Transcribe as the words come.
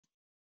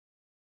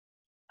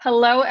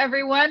Hello,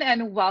 everyone,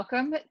 and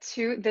welcome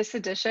to this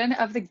edition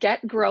of the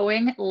Get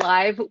Growing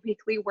live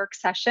weekly work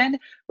session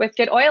with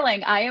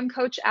GetOiling. I am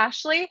Coach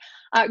Ashley.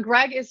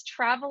 Greg is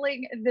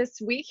traveling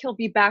this week. He'll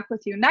be back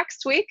with you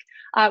next week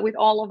with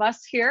all of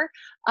us here.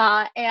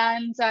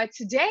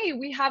 Today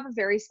we have a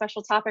very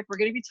special topic. We're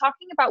going to be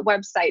talking about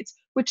websites,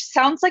 which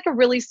sounds like a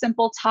really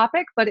simple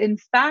topic, but in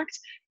fact,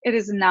 it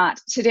is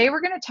not. Today we're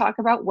going to talk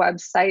about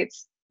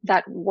websites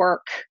that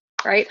work.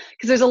 Right?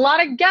 Because there's a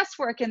lot of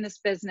guesswork in this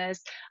business.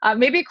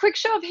 Maybe a quick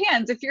show of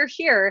hands if you're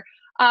here.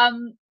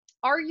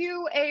 Are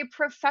you a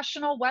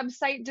professional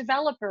website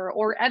developer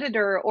or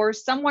editor or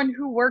someone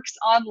who works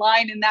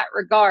online in that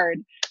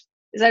regard?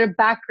 Is that a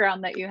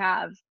background that you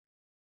have?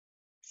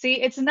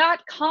 See, it's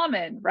not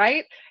common,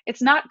 right?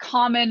 It's not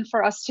common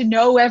for us to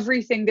know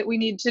everything that we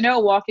need to know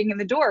walking in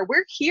the door.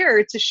 We're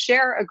here to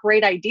share a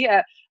great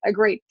idea, a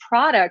great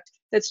product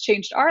that's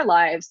changed our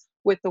lives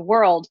with the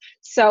world.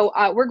 So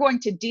we're going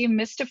to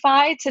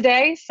demystify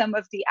today some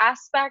of the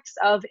aspects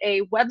of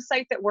a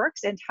website that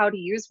works and how to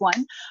use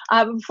one.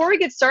 Before we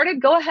get started,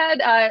 go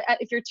ahead,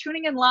 if you're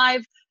tuning in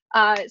live,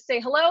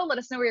 say hello, let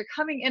us know where you're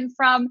coming in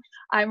from.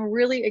 I'm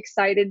really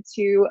excited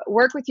to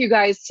work with you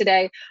guys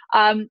today.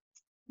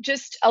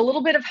 Just a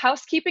little bit of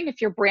housekeeping.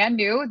 If you're brand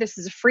new, this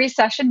is a free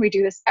session. We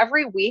do this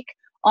every week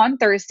on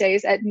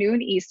Thursdays at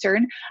noon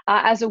Eastern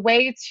as a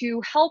way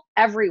to help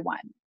everyone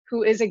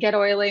who is a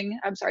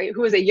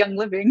who is a Young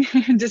Living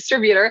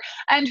distributor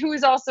and who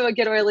is also a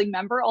GetOiling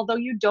member, although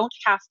you don't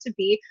have to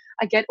be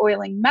a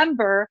GetOiling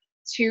member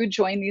to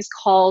join these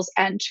calls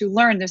and to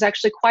learn. There's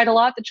actually quite a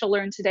lot that you'll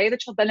learn today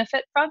that you'll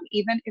benefit from,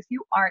 even if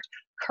you aren't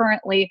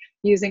currently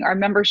using our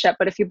membership.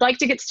 But if you'd like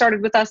to get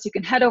started with us, you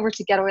can head over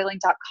to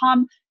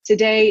getoiling.com.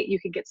 Today, you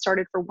can get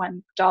started for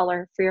 $1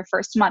 for your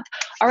first month.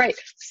 All right,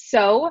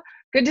 so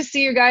good to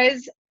see you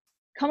guys.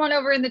 Come on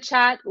over in the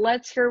chat.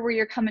 Let's hear where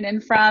you're coming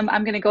in from.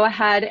 I'm going to go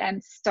ahead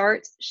and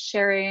start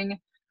sharing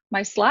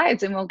my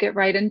slides and we'll get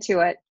right into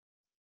it.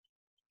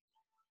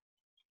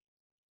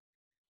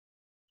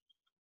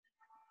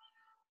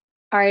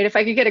 All right, if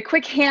I could get a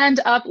quick hand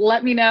up,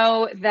 let me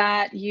know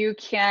that you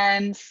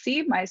can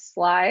see my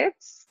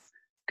slides.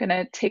 I'm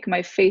gonna take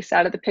my face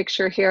out of the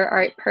picture here. All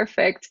right,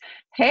 perfect.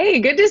 Hey,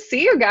 good to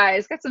see you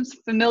guys. Got some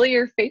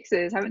familiar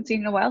faces. Haven't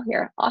seen in a while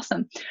here.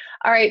 Awesome.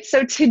 All right,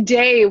 so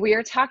today we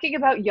are talking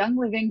about Young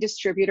Living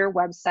distributor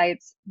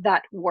websites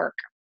that work.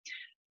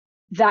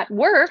 That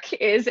work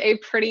is a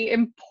pretty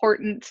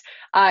important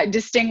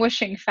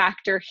distinguishing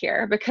factor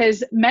here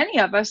because many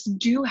of us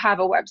do have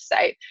a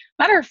website.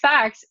 Matter of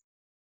fact,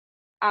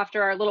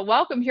 after our little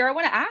welcome here, I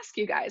want to ask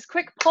you guys,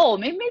 quick poll,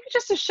 maybe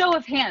just a show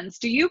of hands.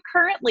 Do you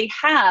currently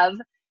have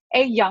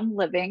a Young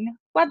Living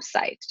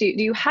website? Do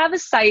you have a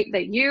site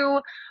that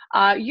you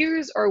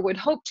use or would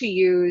hope to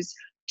use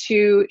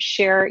to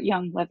share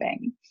Young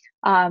Living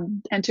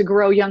and to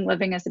grow Young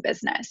Living as a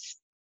business?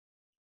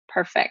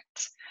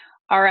 Perfect.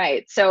 All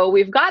right, so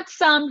we've got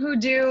some who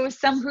do,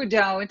 some who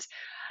don't.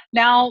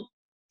 Now,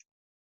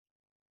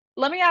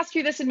 let me ask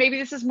you this, and maybe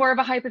this is more of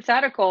a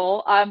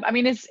hypothetical. I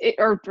mean,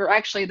 or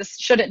actually this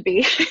shouldn't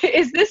be.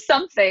 Is this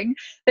something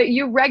that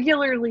you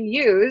regularly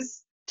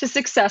use to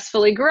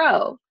successfully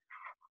grow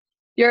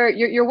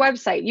your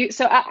website?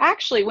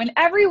 Actually, when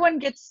everyone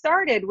gets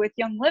started with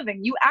Young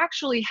Living, you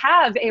actually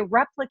have a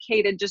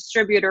replicated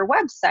distributor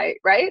website,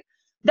 right?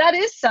 That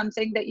is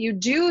something that you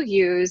do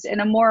use in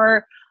a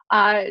more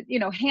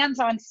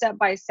hands-on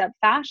step-by-step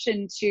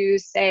fashion to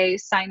say,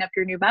 sign up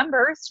your new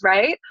members,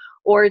 right?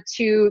 Or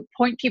to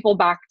point people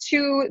back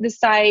to the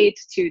site,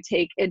 to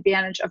take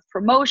advantage of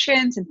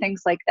promotions and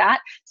things like that.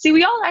 See,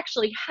 we all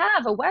actually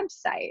have a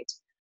website,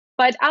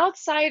 but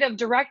outside of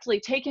directly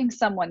taking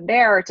someone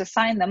there to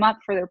sign them up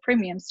for their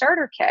premium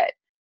starter kit,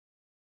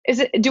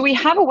 do we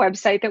have a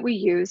website that we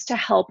use to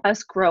help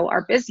us grow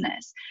our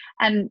business?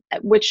 And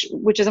which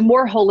is a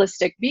more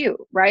holistic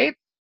view, right?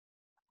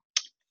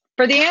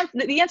 For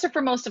the answer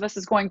for most of us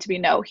is going to be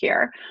no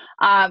here,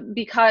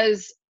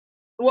 because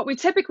what we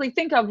typically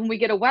think of when we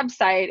get a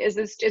website is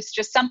it's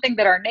just something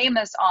that our name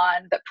is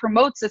on that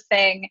promotes a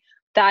thing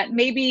that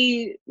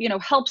maybe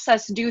helps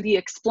us do the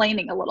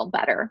explaining a little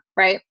better,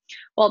 right?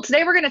 Well,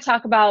 today we're going to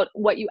talk about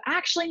what you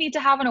actually need to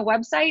have on a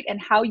website and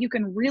how you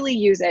can really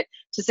use it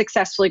to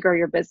successfully grow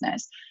your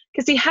business.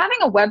 Because see, having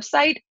a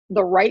website,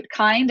 the right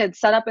kind and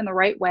set up in the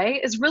right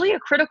way, is really a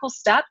critical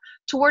step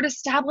toward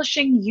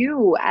establishing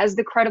you as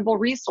the credible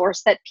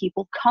resource that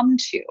people come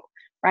to,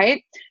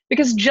 right?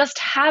 Because just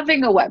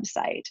having a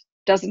website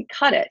doesn't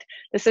cut it.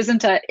 This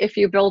isn't a if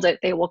you build it,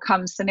 they will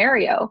come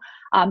scenario.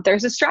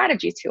 There's a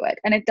strategy to it,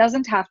 and it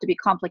doesn't have to be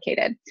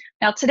complicated.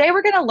 Now, today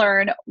we're going to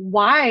learn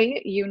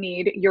why you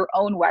need your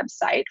own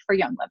website for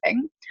Young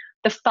Living,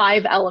 the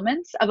 5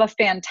 elements of a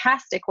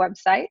fantastic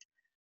website,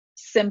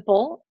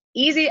 simple,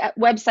 easy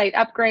website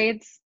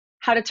upgrades,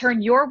 how to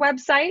turn your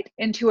website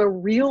into a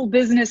real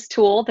business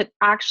tool that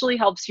actually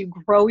helps you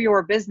grow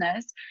your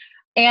business,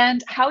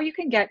 and how you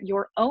can get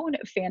your own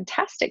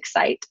fantastic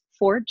site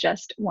for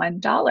just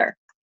 $1.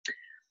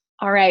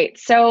 All right,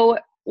 so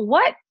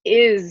what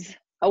is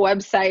a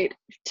website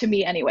to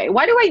me anyway?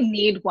 Why do I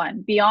need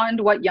one beyond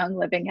what Young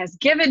Living has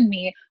given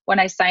me when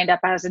I signed up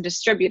as a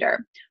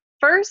distributor?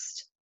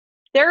 First,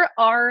 there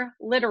are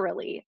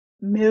literally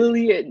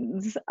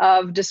millions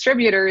of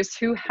distributors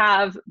who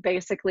have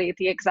basically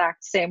the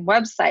exact same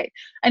website.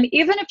 And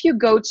even if you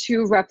go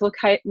to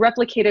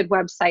replicated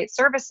website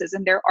services,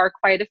 and there are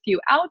quite a few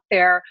out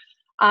there,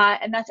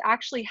 and that's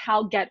actually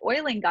how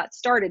GetOiling got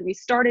started. We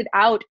started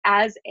out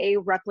as a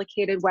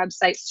replicated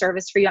website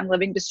service for Young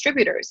Living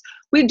distributors.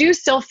 We do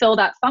still fill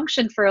that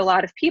function for a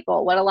lot of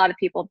people. What a lot of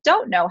people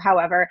don't know,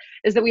 however,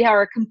 is that we have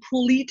a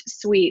complete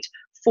suite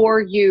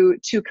for you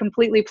to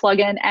completely plug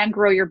in and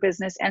grow your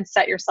business and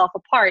set yourself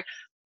apart.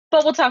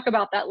 But we'll talk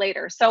about that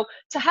later. So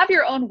to have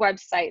your own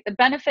website, the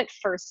benefit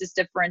first is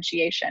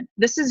differentiation.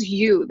 This is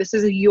you. This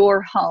is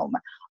your home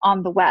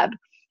on the web.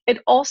 It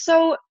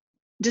also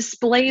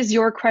displays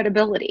your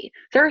credibility.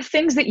 There are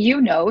things that you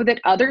know that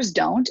others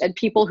don't, and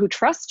people who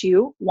trust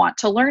you want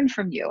to learn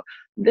from you.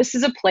 This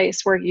is a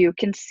place where you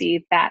can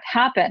see that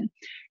happen.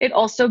 It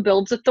also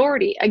builds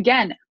authority.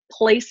 Again,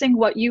 placing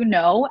what you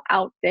know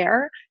out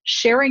there,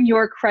 sharing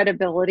your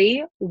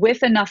credibility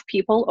with enough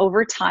people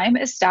over time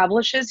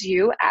establishes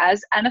you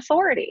as an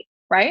authority,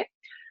 right?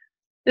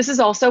 This is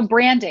also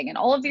branding, and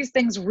all of these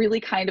things really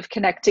kind of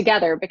connect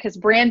together because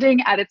branding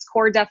at its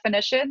core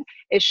definition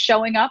is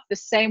showing up the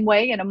same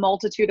way in a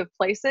multitude of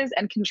places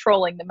and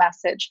controlling the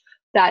message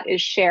that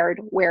is shared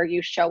where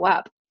you show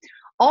up.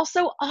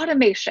 Also,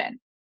 automation.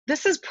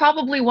 This is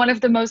probably one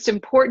of the most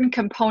important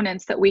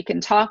components that we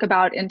can talk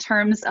about in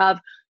terms of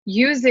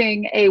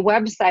using a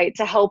website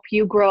to help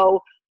you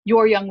grow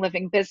your Young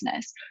Living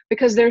business,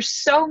 because there's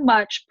so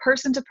much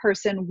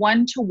person-to-person,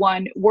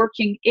 one-to-one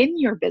working in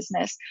your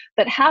business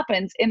that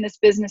happens in this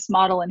business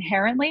model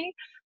inherently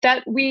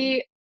that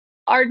we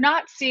are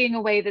not seeing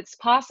a way that's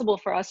possible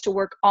for us to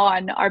work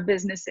on our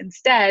business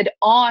instead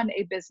on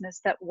a business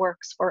that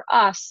works for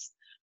us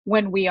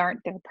when we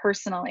aren't there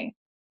personally.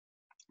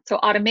 So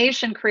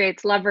automation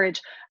creates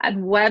leverage,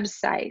 and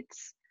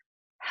websites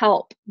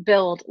help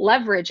build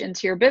leverage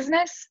into your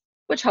business,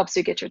 which helps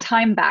you get your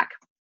time back.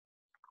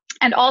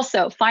 And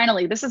also,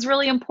 finally, this is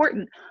really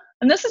important.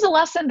 And this is a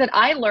lesson that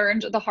I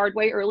learned the hard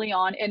way early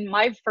on in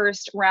my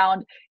first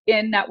round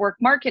in network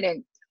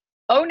marketing.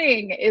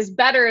 Owning is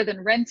better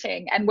than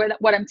renting. And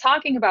what I'm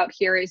talking about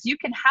here is you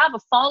can have a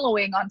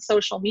following on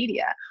social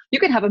media. You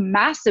can have a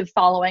massive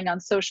following on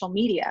social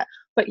media,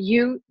 but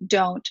you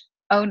don't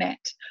own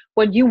it.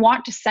 When you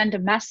want to send a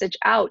message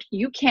out,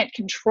 you can't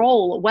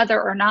control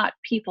whether or not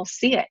people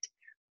see it,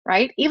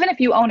 right? Even if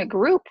you own a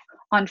group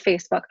on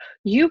Facebook,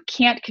 you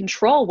can't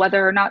control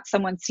whether or not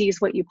someone sees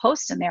what you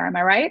post in there. Am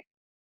I right?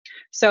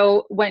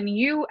 So when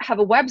you have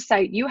a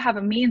website, you have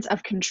a means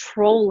of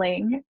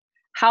controlling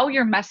how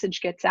your message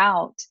gets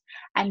out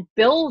and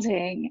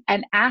building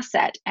an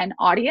asset, an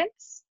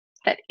audience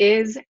that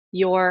is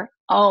your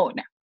own.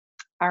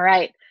 All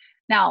right.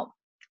 Now,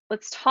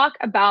 let's talk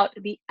about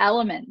the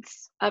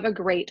elements of a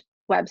great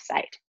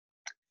website.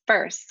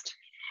 First,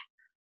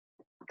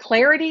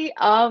 clarity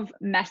of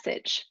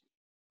message.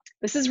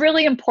 This is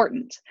really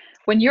important.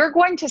 When you're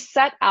going to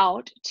set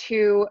out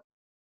to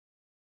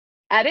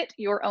edit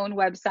your own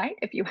website,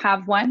 if you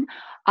have one,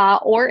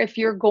 or if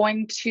you're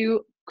going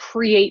to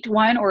create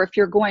one, or if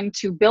you're going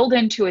to build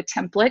into a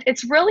template,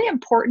 it's really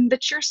important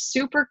that you're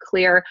super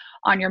clear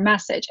on your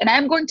message. And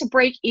I'm going to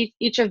break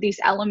each of these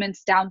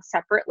elements down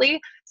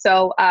separately.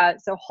 So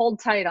hold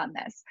tight on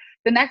this.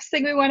 The next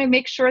thing we want to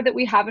make sure that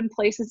we have in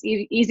place is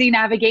easy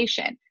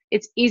navigation.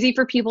 It's easy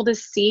for people to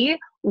see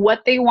what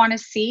they want to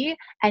see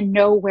and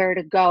know where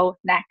to go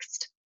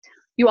next.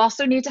 You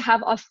also need to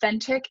have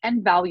authentic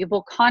and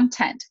valuable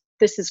content.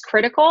 This is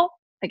critical.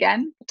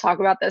 Again, we'll talk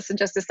about this in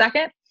just a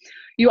second.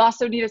 You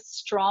also need a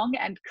strong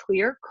and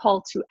clear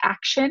call to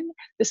action.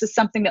 This is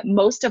something that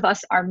most of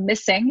us are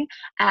missing,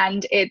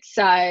 and it's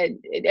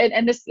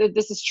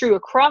this is true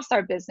across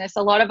our business.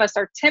 A lot of us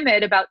are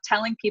timid about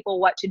telling people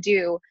what to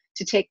do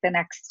to take the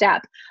next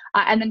step.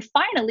 And then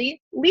finally,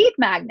 lead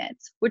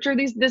magnets, which are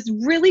this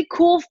really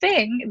cool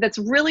thing that's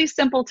really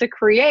simple to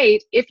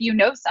create if you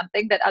know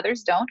something that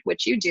others don't,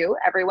 which you do,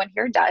 everyone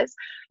here does.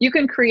 You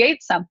can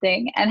create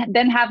something and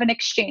then have an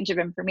exchange of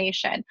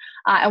information.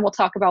 And we'll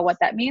talk about what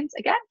that means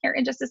again here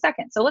in just a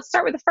second. So let's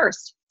start with the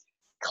first.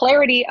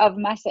 Clarity of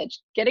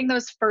message, getting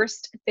those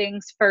first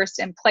things first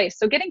in place.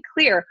 So getting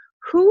clear,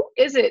 who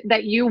is it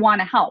that you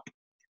want to help?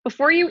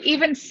 Before you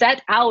even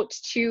set out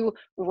to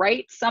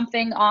write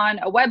something on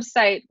a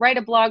website, write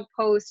a blog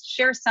post,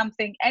 share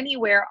something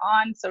anywhere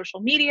on social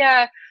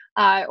media,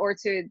 or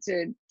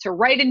to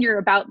write in your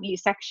About Me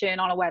section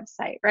on a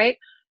website, right?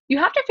 You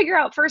have to figure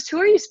out first, who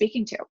are you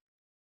speaking to?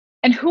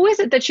 And who is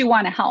it that you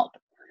want to help?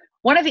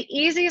 One of the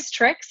easiest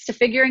tricks to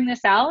figuring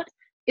this out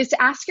is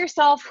to ask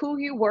yourself who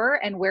you were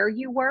and where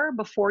you were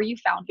before you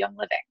found Young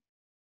Living,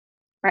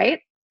 right?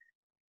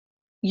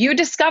 You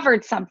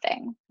discovered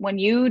something when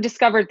you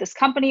discovered this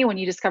company, when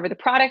you discovered the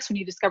products, when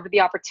you discovered the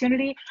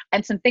opportunity,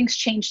 and some things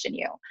changed in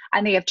you.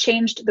 And they have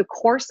changed the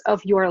course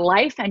of your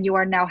life, and you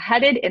are now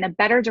headed in a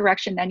better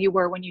direction than you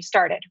were when you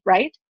started,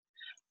 right?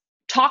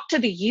 talk to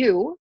the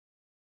you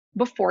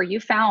before you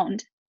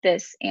found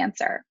this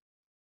answer.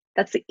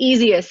 That's the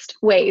easiest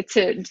way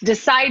to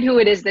decide who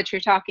it is that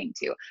you're talking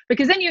to,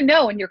 because then you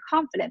know and you're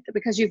confident that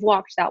because you've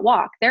walked that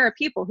walk, there are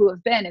people who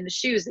have been in the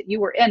shoes that you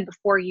were in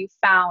before you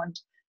found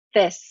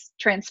this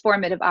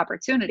transformative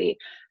opportunity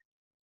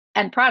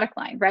and product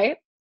line, right?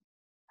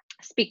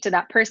 Speak to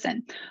that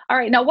person. All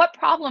right, now what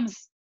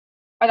problems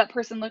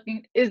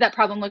is that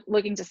problem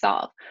looking to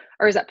solve?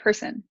 Or is that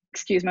person,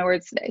 excuse my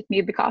words today,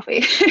 need the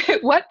coffee.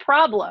 What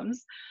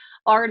problems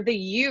are the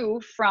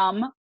you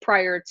from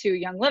prior to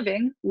Young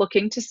Living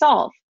looking to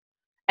solve?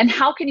 And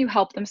how can you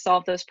help them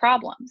solve those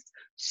problems?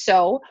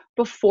 So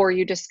before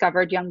you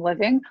discovered Young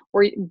Living,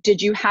 did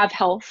you have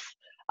health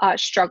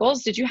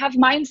struggles? Did you have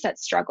mindset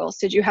struggles?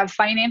 Did you have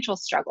financial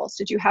struggles?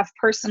 Did you have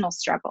personal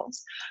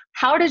struggles?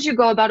 How did you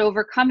go about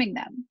overcoming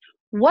them?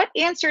 What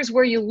answers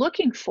were you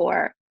looking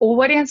for? Or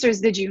what answers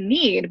did you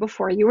need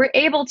before you were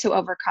able to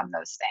overcome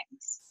those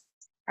things,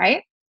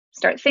 right?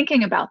 Start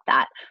thinking about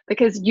that,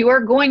 because you are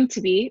going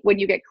to be, when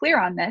you get clear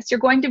on this, you're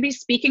going to be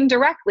speaking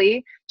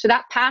directly to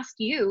that past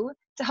you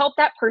to help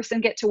that person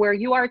get to where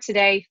you are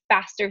today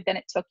faster than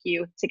it took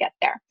you to get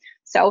there.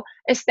 So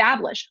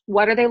establish,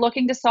 what are they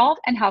looking to solve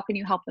and how can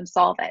you help them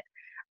solve it?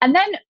 And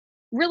then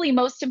really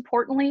most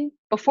importantly,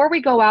 before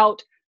we go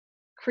out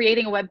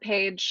creating a web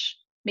page,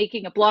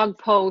 making a blog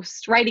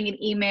post, writing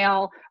an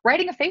email,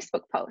 writing a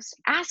Facebook post,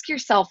 ask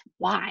yourself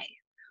why.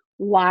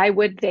 Why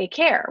would they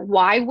care?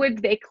 Why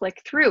would they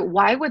click through?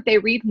 Why would they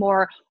read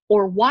more?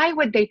 Or why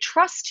would they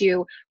trust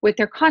you with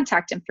their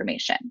contact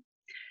information?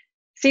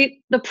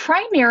 See, the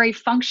primary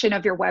function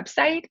of your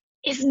website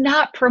is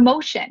not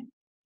promotion.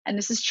 And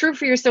this is true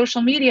for your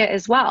social media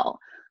as well.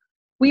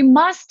 We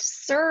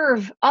must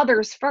serve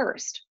others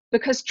first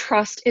because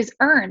trust is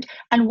earned.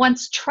 And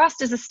once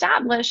trust is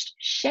established,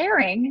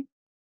 sharing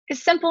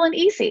is simple and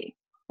easy,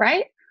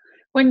 right?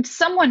 When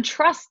someone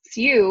trusts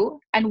you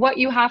and what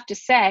you have to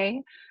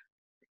say,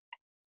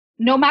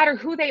 no matter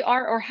who they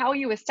are or how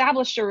you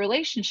established a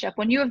relationship,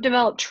 when you have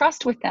developed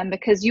trust with them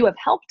because you have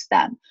helped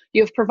them,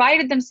 you have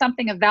provided them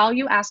something of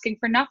value, asking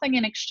for nothing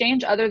in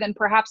exchange other than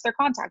perhaps their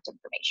contact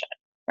information,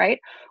 right?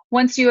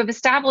 Once you have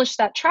established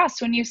that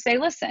trust, when you say,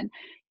 listen,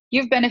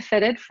 you've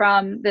benefited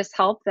from this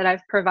help that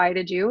I've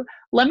provided you,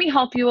 let me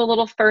help you a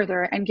little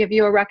further and give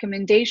you a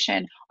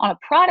recommendation on a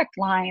product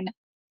line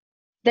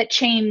that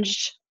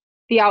changed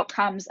the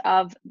outcomes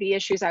of the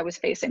issues I was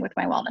facing with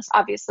my wellness.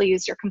 Obviously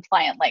use your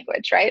compliant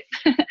language, right?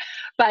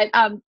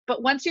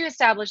 But once you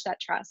establish that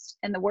trust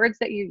in the words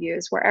that you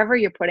use, wherever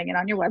you're putting it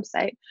on your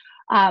website,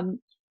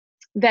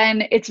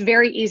 then it's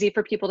very easy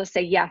for people to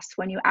say yes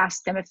when you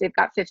ask them if they've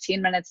got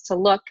 15 minutes to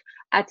look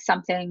at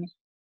something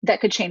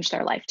that could change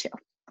their life too.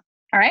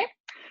 All right.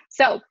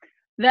 So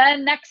the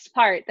next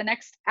part, the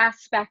next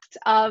aspect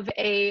of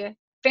a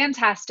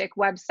fantastic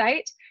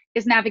website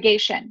is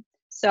navigation.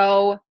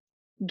 So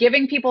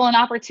giving people an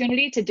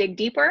opportunity to dig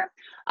deeper.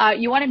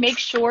 You want to make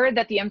sure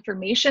that the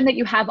information that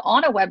you have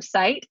on a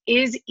website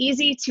is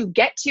easy to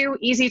get to,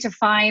 easy to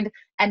find,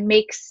 and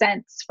makes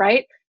sense,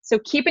 right? So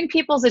keeping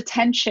people's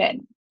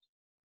attention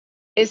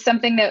is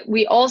something that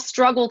we all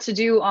struggle to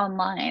do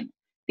online.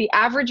 The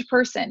average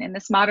person in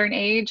this modern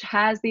age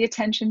has the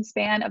attention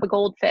span of a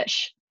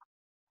goldfish.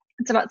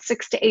 It's about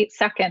 6 to 8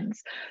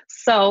 seconds.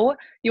 So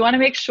you want to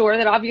make sure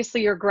that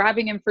obviously you're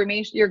grabbing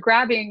information, you're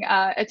grabbing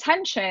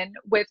attention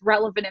with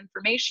relevant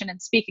information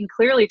and speaking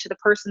clearly to the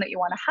person that you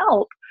want to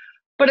help.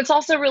 But it's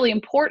also really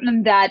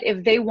important that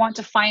if they want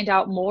to find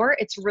out more,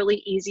 it's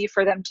really easy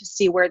for them to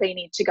see where they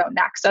need to go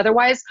next.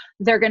 Otherwise,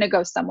 they're going to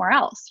go somewhere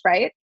else,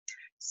 right?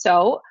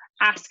 So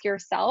ask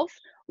yourself,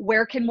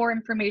 where can more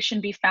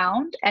information be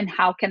found and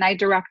how can I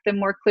direct them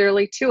more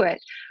clearly to it?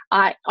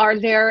 Are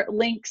there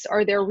links?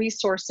 Are there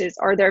resources?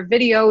 Are there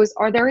videos?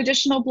 Are there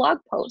additional blog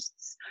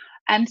posts?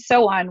 And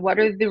so on. What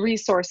are the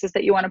resources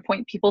that you want to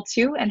point people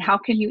to and how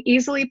can you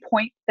easily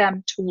point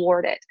them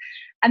toward it?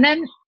 And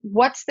then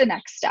what's the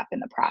next step in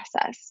the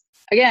process?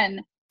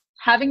 Again,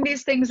 having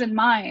these things in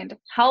mind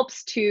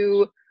helps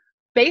to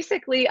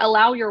basically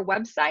allow your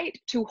website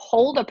to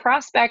hold a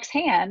prospect's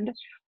hand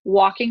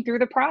walking through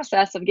the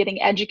process of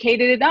getting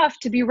educated enough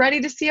to be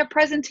ready to see a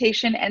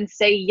presentation and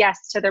say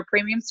yes to their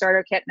premium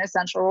starter kit and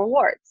essential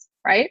rewards,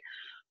 right?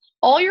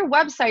 All your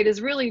website is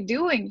really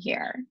doing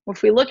here,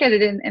 if we look at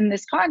it in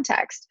this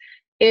context,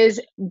 is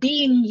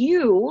being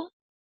you,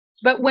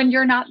 but when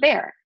you're not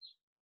there,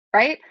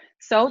 right?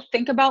 So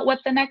think about what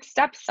the next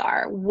steps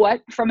are.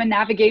 What, from a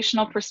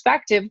navigational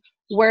perspective,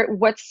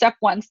 what's step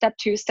 1, step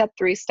 2, step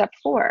 3, step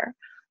 4?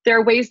 There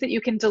are ways that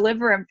you can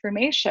deliver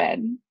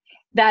information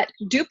that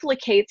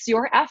duplicates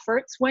your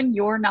efforts when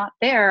you're not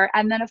there.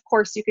 And then of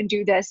course you can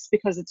do this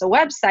because it's a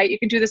website. You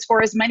can do this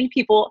for as many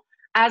people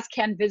as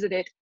can visit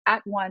it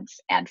at once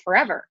and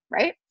forever,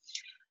 right?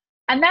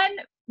 And then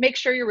make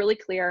sure you're really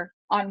clear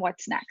on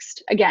what's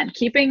next. Again,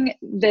 keeping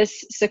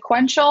this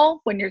sequential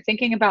when you're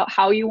thinking about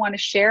how you want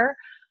to share,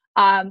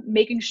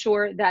 making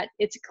sure that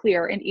it's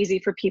clear and easy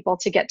for people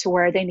to get to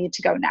where they need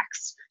to go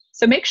next.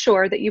 So make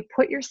sure that you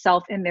put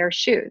yourself in their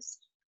shoes.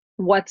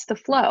 What's the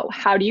flow?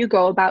 How do you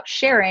go about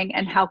sharing,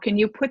 and how can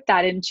you put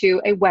that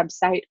into a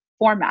website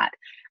format?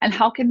 And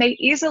how can they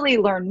easily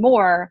learn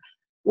more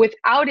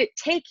without it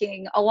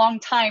taking a long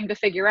time to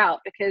figure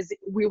out, because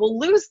we will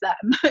lose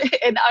them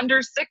in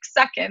under 6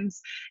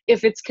 seconds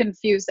if it's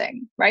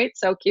confusing, right?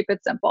 So keep it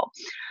simple.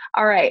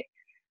 All right.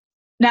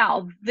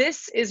 Now,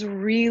 this is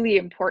really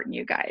important,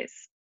 you guys.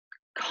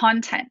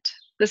 Content.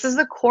 This is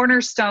the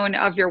cornerstone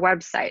of your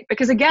website,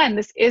 because again,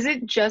 this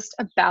isn't just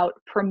about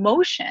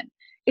promotion.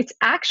 It's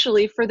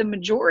actually, for the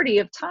majority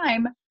of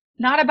time,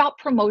 not about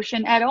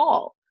promotion at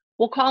all.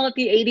 We'll call it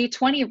the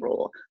 80-20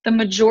 rule. The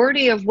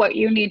majority of what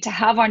you need to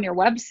have on your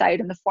website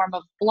in the form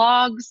of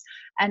blogs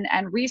and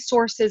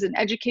resources and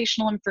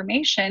educational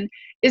information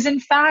is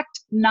in fact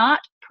not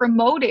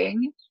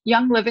promoting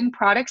Young Living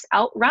products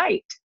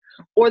outright,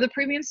 or the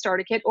Premium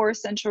Starter Kit or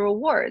Essential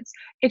Rewards.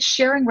 It's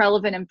sharing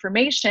relevant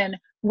information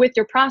with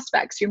your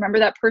prospects. You remember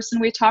that person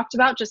we talked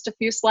about just a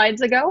few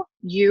slides ago?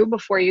 You,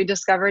 before you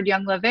discovered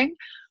Young Living?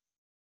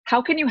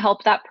 How can you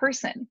help that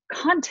person?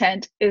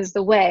 Content is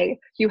the way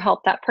you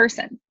help that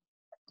person.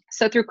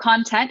 So through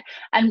content,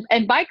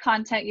 and by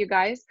content, you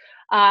guys,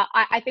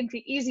 I think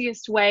the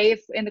easiest way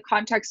in the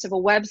context of a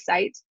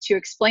website to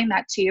explain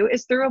that to you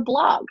is through a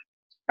blog,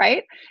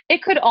 right?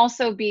 It could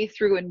also be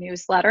through a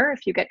newsletter.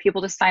 If you get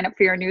people to sign up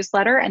for your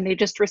newsletter and they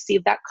just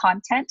receive that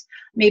content,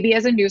 maybe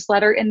as a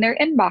newsletter in their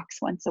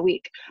inbox once a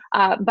week.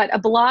 But a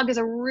blog is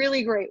a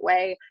really great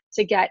way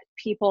to get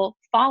people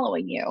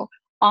following you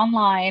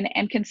online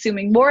and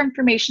consuming more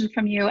information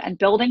from you and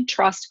building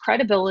trust,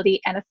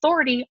 credibility, and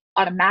authority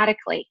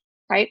automatically,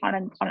 right? On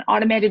an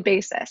automated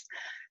basis.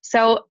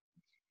 So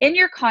in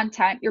your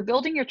content, you're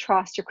building your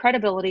trust, your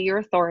credibility, your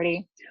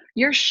authority.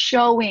 You're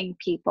showing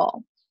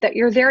people that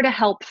you're there to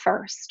help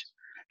first.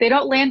 They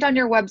don't land on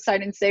your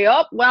website and say,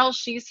 oh, well,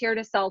 she's here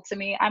to sell to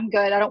me. I'm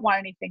good. I don't want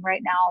anything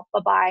right now.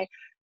 Bye-bye.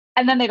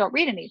 And then they don't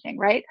read anything,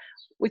 right?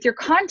 With your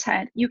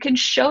content, you can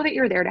show that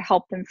you're there to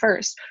help them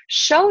first.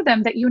 Show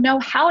them that you know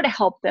how to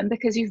help them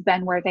because you've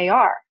been where they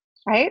are,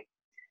 right?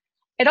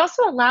 It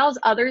also allows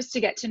others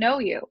to get to know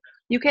you.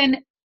 You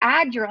can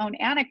add your own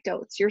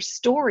anecdotes, your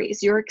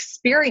stories, your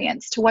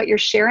experience to what you're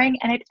sharing,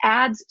 and it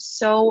adds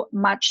so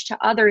much to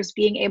others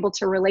being able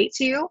to relate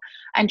to you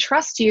and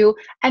trust you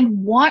and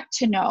want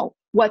to know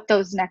what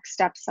those next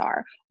steps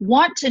are,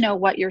 want to know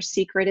what your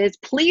secret is.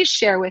 Please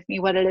share with me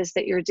what it is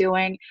that you're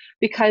doing,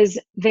 because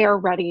they're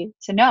ready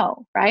to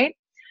know, right?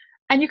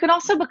 And you can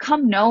also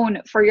become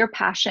known for your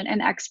passion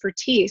and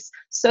expertise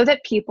so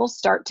that people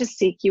start to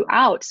seek you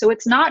out. So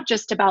it's not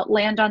just about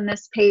land on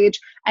this page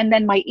and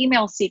then my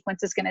email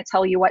sequence is going to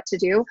tell you what to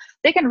do.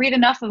 They can read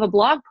enough of a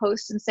blog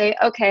post and say,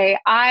 okay,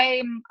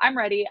 I'm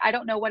ready. I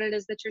don't know what it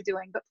is that you're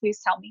doing, but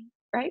please tell me,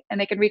 right? And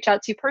they can reach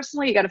out to you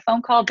personally. You got a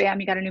phone call, bam,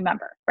 you got a new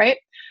member, right?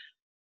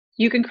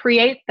 You can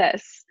create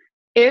this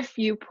if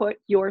you put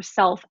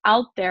yourself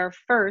out there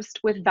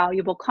first with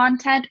valuable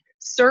content,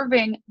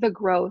 serving the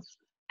growth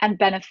and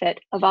benefit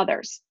of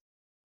others.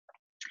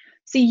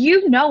 See,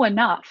 you know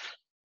enough.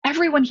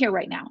 Everyone here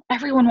right now,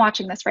 everyone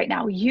watching this right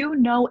now, you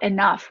know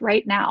enough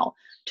right now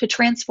to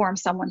transform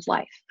someone's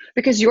life,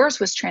 because yours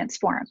was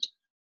transformed,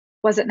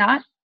 was it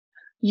not?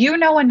 You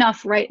know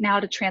enough right now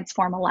to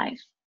transform a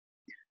life.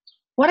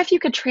 What if you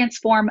could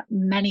transform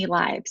many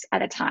lives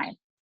at a time,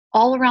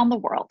 all around the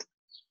world?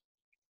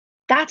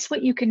 That's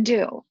what you can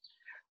do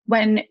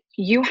when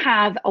you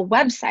have a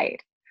website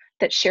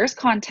that shares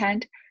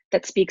content,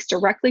 that speaks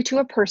directly to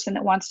a person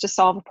that wants to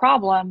solve a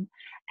problem,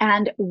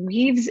 and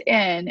weaves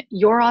in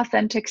your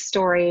authentic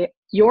story,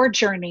 your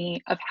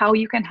journey of how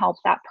you can help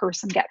that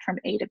person get from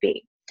A to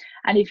B.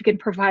 And if you can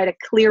provide a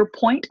clear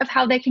point of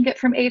how they can get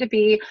from A to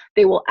B,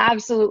 they will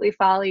absolutely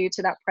follow you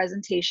to that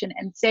presentation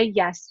and say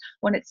yes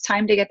when it's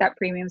time to get that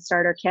premium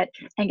starter kit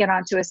and get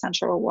onto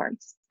Essential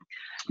Rewards.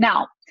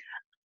 Now,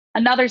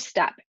 another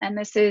step, and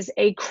this is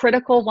a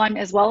critical one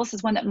as well, this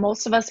is one that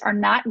most of us are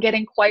not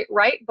getting quite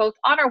right, both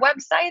on our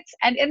websites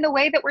and in the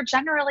way that we're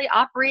generally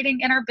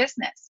operating in our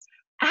business.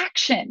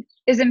 Action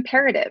is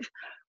imperative.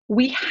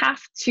 We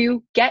have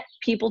to get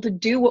people to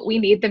do what we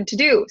need them to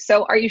do.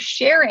 So are you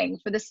sharing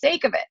for the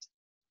sake of it,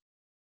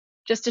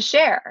 just to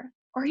share?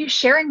 Or are you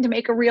sharing to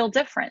make a real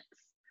difference,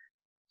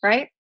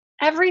 right?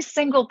 Every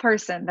single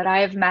person that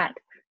I have met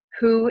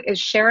who is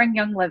sharing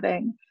Young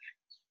Living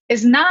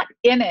is not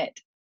in it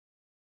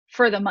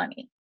for the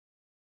money.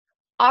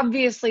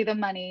 Obviously, the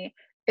money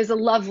is a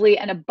lovely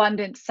and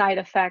abundant side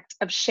effect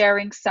of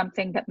sharing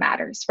something that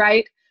matters,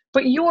 right?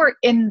 But you're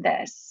in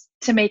this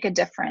to make a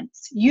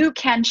difference. You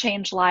can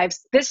change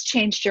lives. This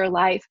changed your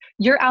life.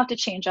 You're out to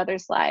change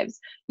others' lives.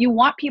 You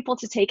want people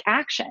to take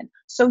action.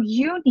 So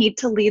you need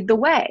to lead the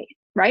way,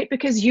 right?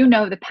 Because you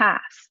know the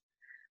path.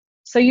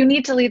 So you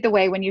need to lead the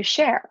way when you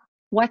share.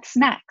 What's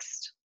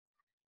next?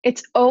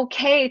 It's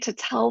okay to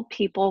tell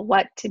people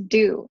what to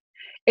do.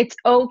 It's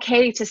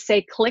okay to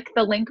say, click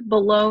the link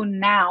below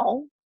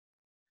now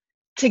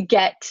to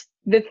get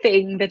the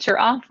thing that you're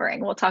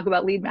offering. We'll talk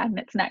about lead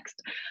magnets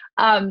next.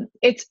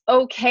 It's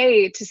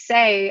okay to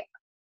say,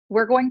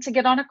 we're going to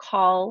get on a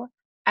call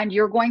and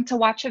you're going to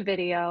watch a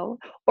video,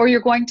 or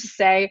you're going to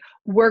say,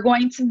 we're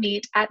going to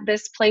meet at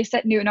this place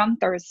at noon on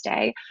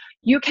Thursday,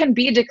 you can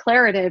be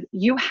declarative.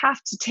 You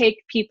have to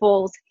take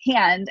people's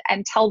hand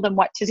and tell them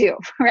what to do,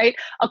 right?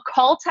 A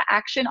call to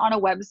action on a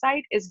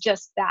website is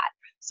just that.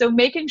 So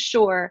making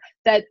sure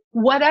that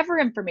whatever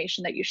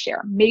information that you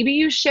share, maybe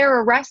you share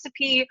a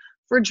recipe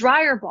for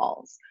dryer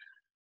balls,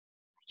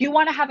 you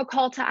want to have a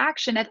call to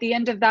action at the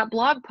end of that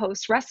blog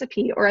post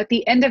recipe or at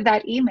the end of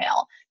that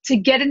email to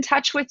get in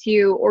touch with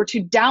you or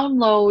to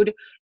download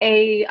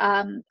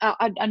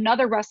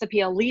another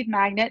recipe, a lead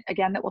magnet,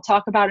 again, that we'll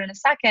talk about in a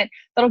second,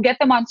 that'll get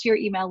them onto your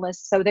email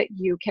list so that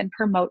you can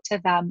promote to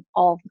them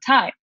all the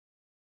time,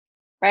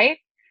 right?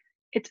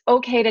 It's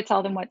okay to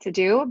tell them what to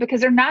do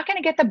because they're not going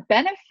to get the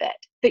benefit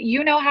that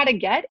you know how to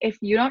get if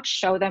you don't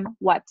show them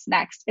what's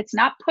next. It's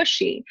not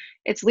pushy,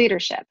 it's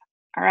leadership,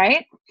 all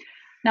right?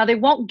 Now, they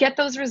won't get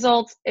those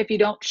results if you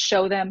don't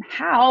show them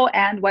how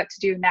and what to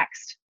do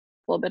next.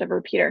 A little bit of a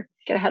repeater,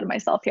 get ahead of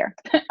myself here.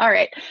 All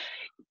right.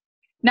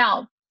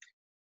 Now,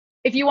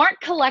 if you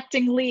aren't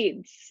collecting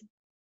leads,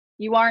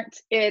 you aren't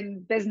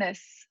in business,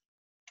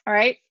 all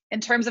right? In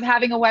terms of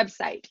having a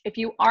website, if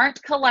you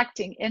aren't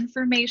collecting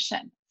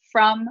information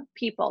from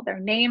people, their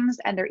names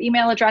and their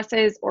email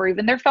addresses, or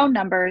even their phone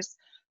numbers,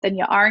 then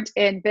you aren't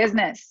in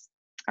business,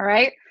 all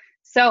right?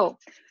 So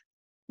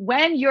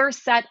when you're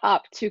set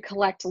up to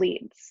collect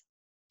leads,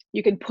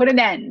 you can put an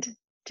end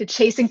to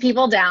chasing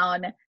people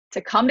down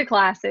to come to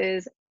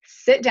classes,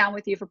 sit down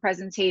with you for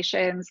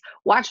presentations,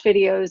 watch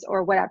videos,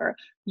 or whatever.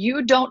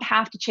 You don't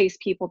have to chase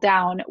people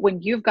down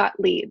when you've got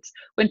leads.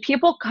 When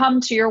people come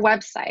to your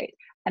website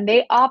and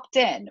they opt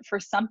in for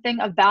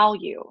something of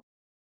value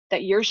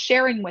that you're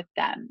sharing with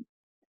them,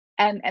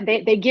 and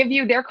they give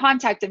you their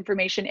contact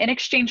information in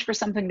exchange for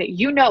something that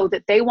you know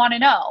that they want to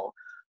know,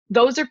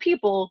 those are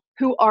people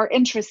who are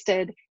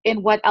interested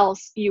in what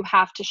else you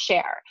have to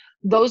share.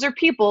 Those are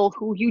people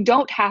who you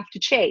don't have to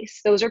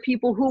chase. Those are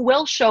people who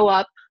will show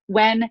up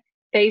when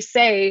they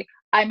say,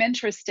 I'm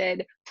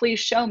interested, please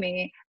show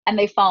me, and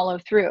they follow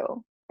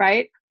through,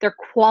 right? They're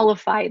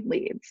qualified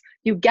leads.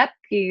 You get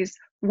these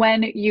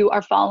when you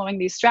are following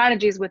these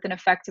strategies with an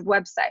effective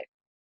website.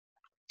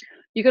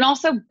 You can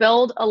also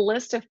build a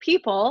list of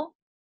people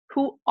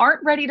who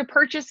aren't ready to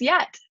purchase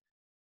yet,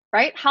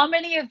 right? How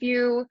many of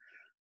you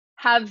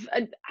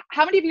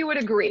would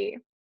agree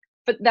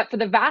that for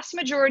the vast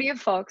majority of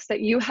folks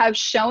that you have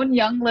shown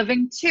Young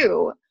Living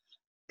to,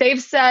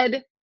 they've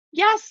said,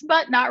 yes,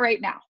 but not right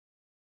now,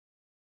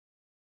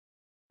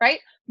 right?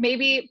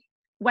 Maybe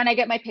when I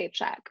get my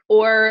paycheck,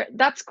 or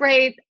that's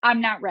great, I'm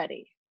not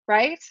ready,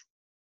 right?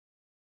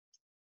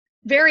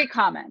 Very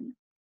common.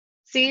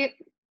 See,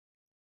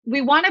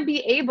 we want to be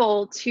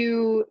able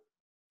to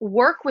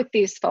work with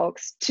these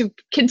folks to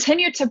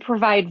continue to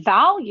provide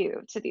value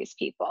to these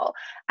people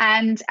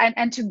and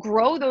to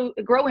grow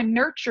and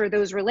nurture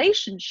those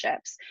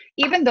relationships,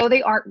 even though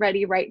they aren't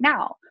ready right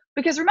now.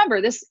 Because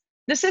remember, this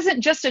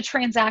isn't just a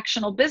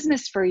transactional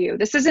business for you.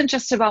 This isn't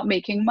just about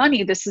making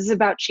money. This is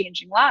about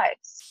changing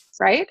lives,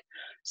 right?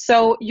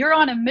 So you're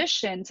on a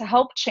mission to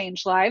help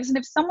change lives. And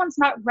if someone's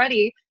not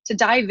ready to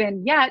dive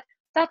in yet,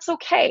 that's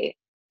okay.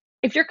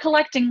 If you're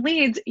collecting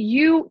leads,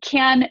 you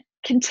can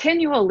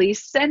continually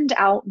send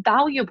out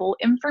valuable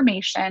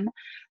information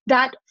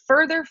that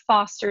further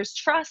fosters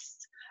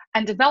trust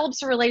and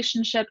develops a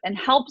relationship and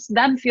helps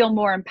them feel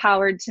more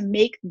empowered to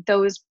make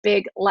those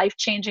big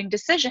life-changing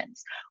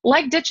decisions,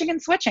 like ditching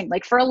and switching.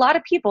 Like for a lot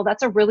of people,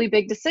 that's a really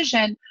big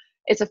decision.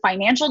 It's a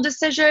financial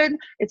decision.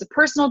 It's a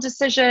personal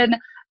decision.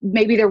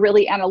 Maybe they're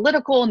really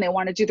analytical and they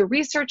want to do the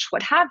research,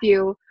 what have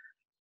you.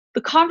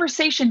 The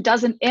conversation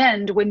doesn't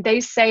end when they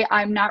say,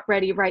 I'm not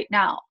ready right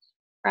now,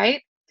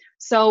 right?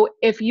 So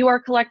if you are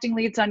collecting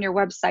leads on your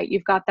website,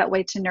 you've got that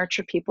way to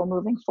nurture people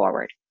moving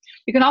forward.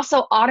 You can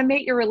also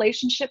automate your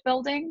relationship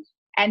building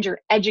and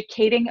your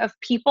educating of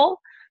people,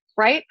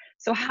 right?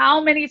 So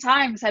how many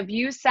times have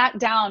you sat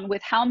down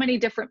with how many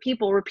different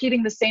people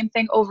repeating the same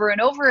thing over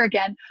and over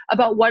again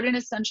about what an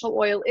essential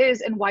oil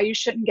is and why you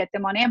shouldn't get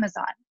them on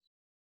Amazon?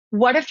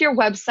 What if your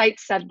website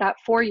said that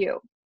for you?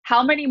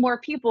 How many more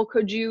people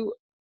could you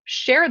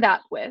share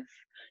that with,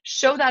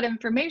 show that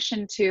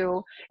information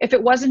to, if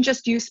it wasn't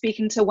just you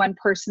speaking to one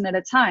person at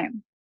a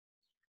time,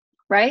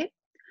 right?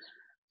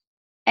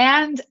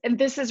 And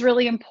this is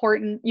really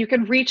important. You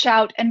can reach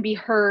out and be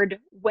heard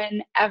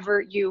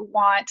whenever you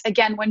want.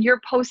 Again, when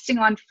you're posting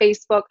on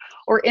Facebook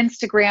or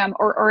Instagram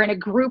or in a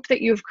group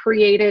that you've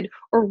created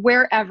or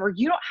wherever,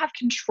 you don't have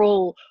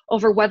control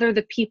over whether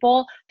the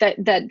people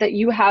that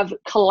you have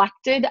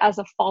collected as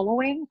a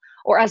following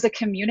or as a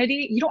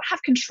community, you don't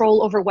have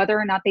control over whether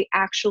or not they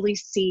actually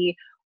see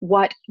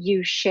what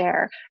you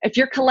share. If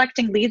you're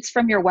collecting leads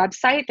from your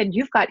website, then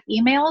you've got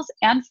emails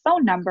and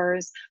phone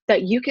numbers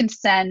that you can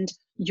send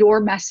your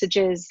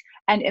messages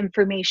and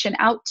information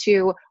out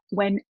to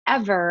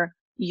whenever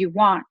you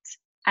want,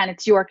 and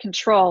it's your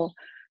control.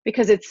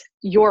 because it's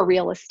your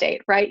real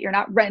estate, right? You're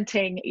not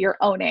renting, you're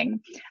owning.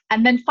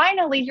 And then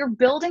finally, you're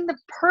building the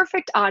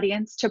perfect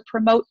audience to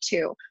promote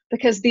to,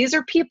 because these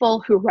are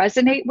people who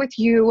resonate with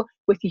you,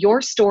 with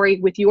your story,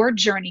 with your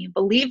journey,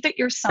 believe that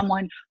you're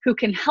someone who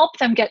can help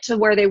them get to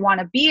where they want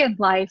to be in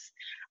life.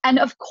 And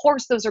of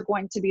course, those are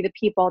going to be the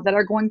people that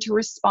are going to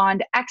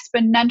respond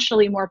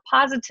exponentially more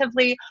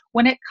positively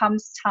when it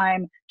comes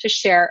time to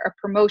share a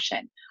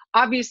promotion.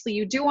 Obviously,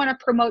 you do want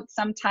to promote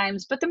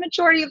sometimes, but the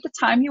majority of the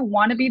time you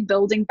want to be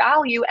building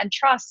value and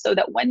trust so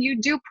that when you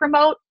do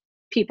promote,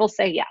 people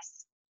say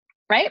yes,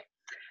 right?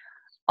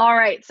 All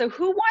right, so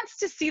who wants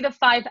to see the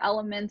 5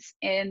 elements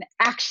in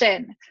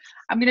action?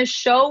 I'm going to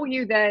show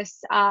you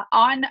this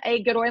on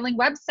a GetOiling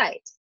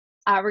website.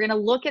 We're going to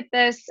look at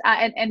this,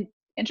 and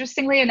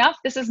interestingly enough,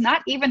 this is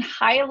not even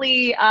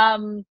highly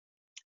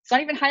it's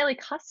not even highly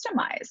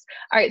customized.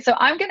 All right, so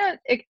I'm gonna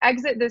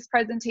exit this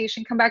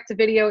presentation, come back to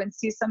video and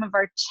see some of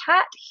our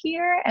chat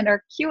here and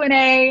our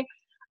Q&A,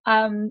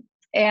 and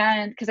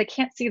because I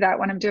can't see that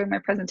when I'm doing my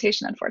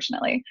presentation,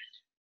 unfortunately.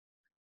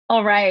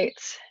 All right.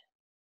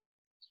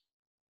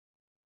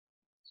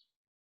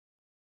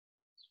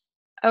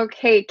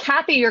 Okay,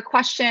 Kathy, your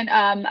question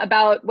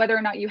about whether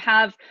or not you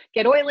have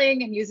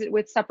GetOiling and use it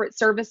with separate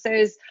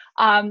services.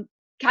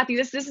 Kathy,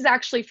 this is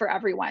actually for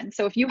everyone.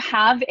 So if you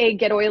have a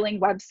GetOiling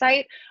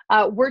website,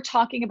 we're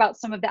talking about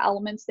some of the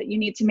elements that you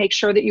need to make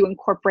sure that you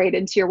incorporate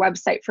into your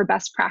website for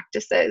best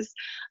practices.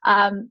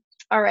 All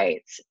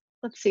right,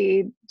 let's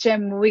see.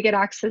 Jim, will we get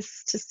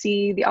access to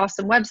see the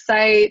awesome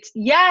website?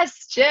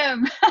 Yes,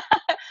 Jim.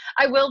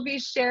 I will be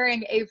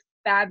sharing a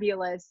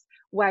fabulous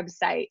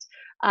website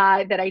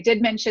that I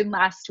did mention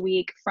last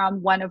week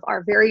from one of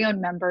our very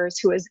own members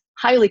who has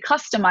highly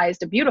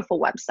customized a beautiful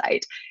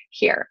website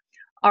here.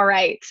 All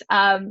right,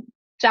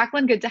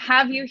 Jacqueline, good to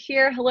have you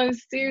here. Hello,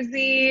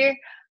 Susie.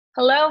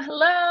 Hello,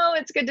 hello.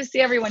 It's good to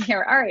see everyone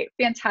here. All right,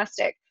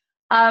 fantastic.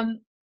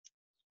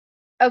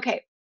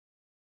 Okay,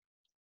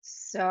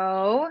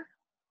 so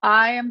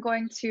I am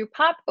going to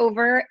pop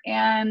over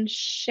and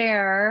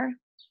share.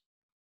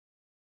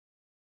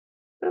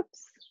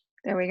 Oops,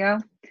 there we go.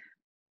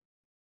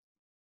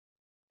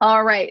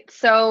 All right,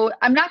 so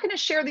I'm not going to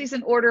share these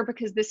in order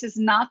because this is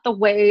not the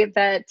way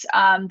that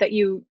that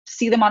you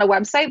see them on a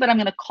website, but I'm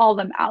going to call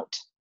them out.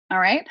 All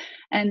right,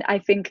 and I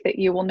think that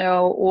you will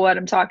know what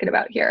I'm talking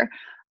about here.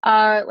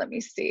 Let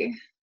me see.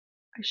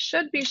 I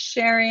should be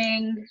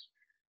sharing.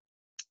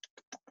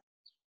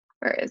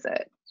 Where is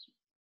it?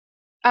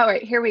 All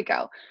right, here we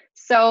go.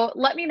 So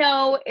let me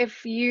know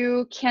if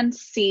you can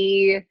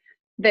see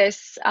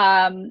this.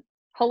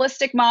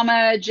 Holistic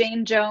Mama,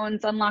 Jane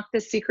Jones, Unlock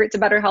the Secret to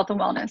Better Health and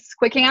Wellness.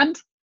 Quick hand?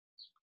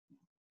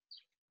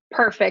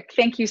 Perfect,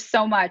 thank you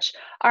so much.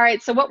 All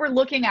right, so what we're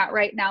looking at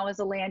right now is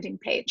a landing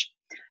page.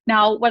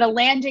 Now, what a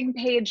landing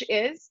page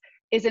is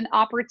an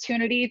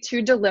opportunity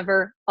to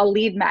deliver a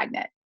lead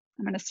magnet.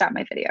 I'm gonna stop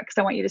my video because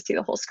I want you to see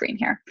the whole screen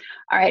here.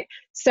 All right,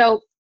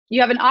 so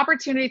you have an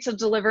opportunity to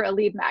deliver a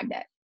lead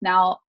magnet.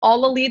 Now,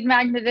 all a lead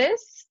magnet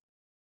is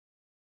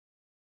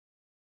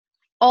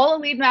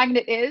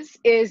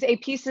a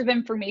piece of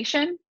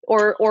information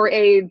or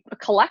a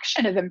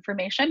collection of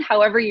information,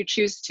 however you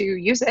choose to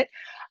use it,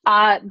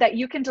 that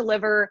you can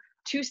deliver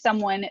to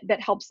someone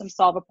that helps them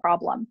solve a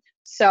problem.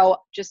 So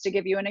just to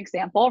give you an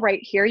example, right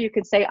here, you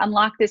could say,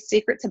 unlock this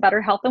secret to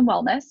better health and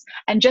wellness.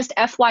 And just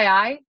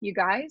FYI, you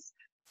guys,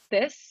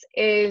 this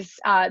is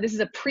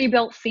a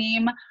pre-built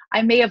theme.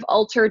 I may have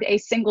altered a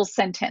single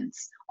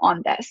sentence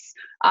on this.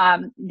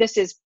 This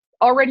is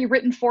already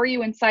written for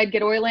you inside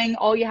GetOiling.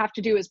 All you have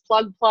to do is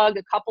plug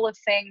a couple of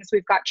things.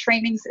 We've got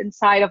trainings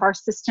inside of our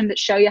system that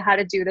show you how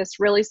to do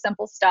this, really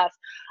simple stuff.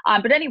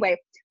 But anyway,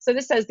 so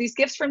this says, these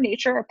gifts from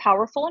nature are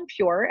powerful and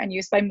pure and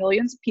used by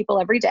millions of people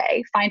every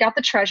day. Find out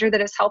the treasure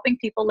that is helping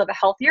people live a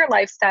healthier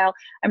lifestyle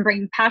and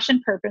bringing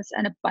passion, purpose,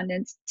 and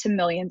abundance to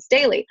millions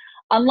daily.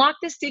 Unlock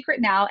this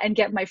secret now and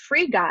get my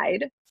free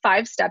guide,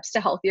 5 Steps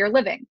to Healthier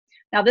Living.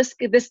 Now this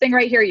thing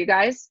right here, you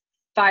guys,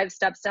 5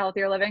 Steps to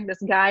Healthier Living,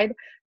 this guide,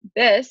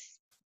 this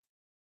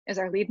is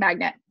our lead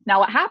magnet.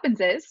 Now what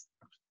happens is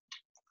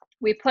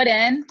we put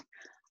in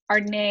our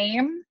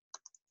name.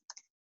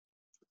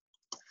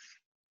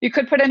 You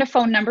could put in a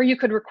phone number. You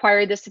could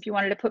require this if you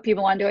wanted to put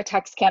people onto a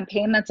text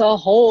campaign. That's a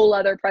whole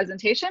other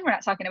presentation. We're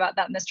not talking about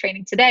that in this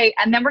training today.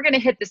 And then we're going to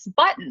hit this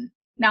button.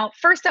 Now,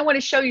 first I want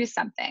to show you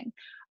something.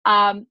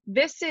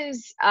 This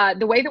is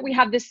the way that we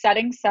have this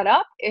setting set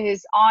up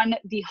is on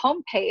the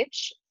home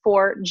page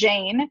for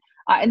Jane.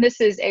 And this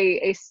is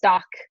a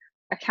stock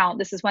account.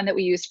 This is one that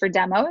we use for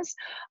demos.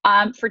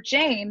 For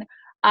Jane,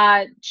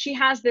 she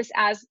has this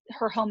as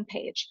her home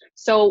page.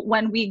 So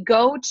when we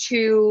go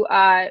to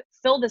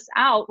fill this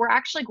out, we're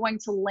actually going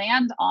to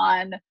land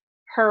on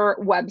her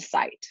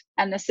website.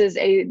 And this is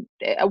a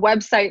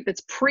website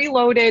that's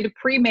preloaded,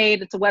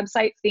 pre-made. It's a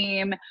website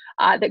theme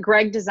that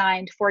Greg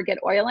designed for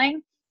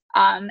GetOiling.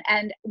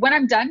 And when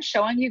I'm done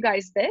showing you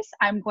guys this,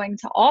 I'm going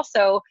to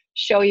also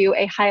show you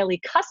a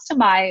highly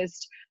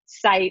customized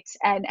site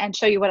and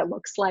show you what it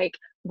looks like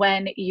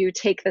when you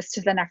take this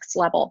to the next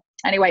level.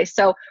 Anyway,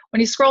 so when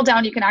you scroll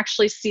down, you can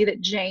actually see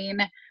that Jane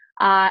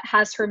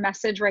has her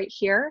message right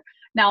here.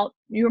 Now,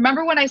 you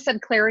remember when I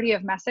said clarity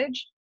of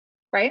message,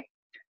 right?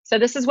 So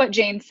this is what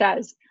Jane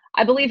says.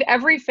 I believe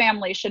every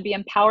family should be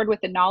empowered with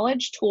the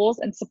knowledge, tools,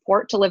 and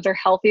support to live their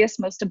healthiest,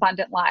 most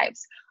abundant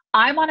lives.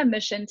 I'm on a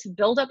mission to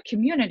build up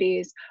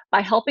communities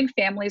by helping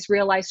families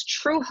realize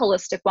true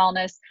holistic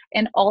wellness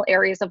in all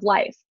areas of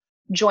life.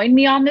 Join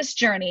me on this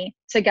journey.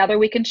 Together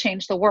we can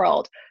change the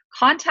world.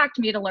 Contact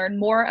me to learn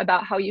more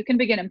about how you can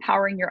begin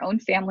empowering your own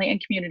family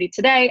and community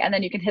today. And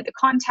then you can hit the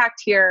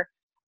contact here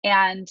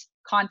and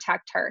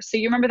contact her. So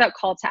you remember that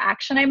call to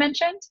action I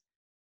mentioned?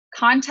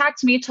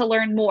 Contact me to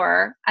learn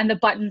more, and the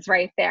button's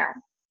right there.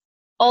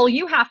 All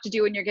you have to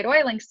do in your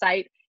GetOiling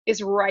site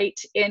is write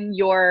in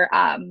your,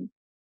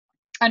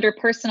 under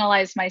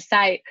personalize my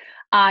site,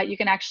 you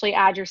can actually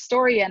add your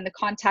story and the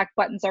contact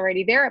button's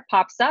already there. It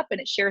pops up and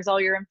it shares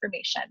all your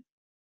information.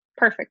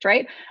 Perfect,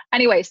 right?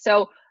 Anyway,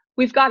 so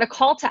we've got a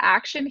call to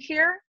action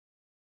here.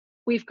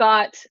 We've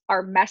got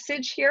our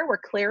message here. We're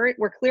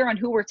clear on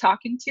who we're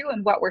talking to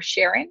and what we're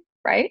sharing,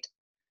 right?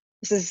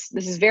 This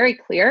is very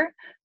clear.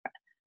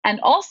 And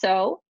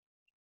also,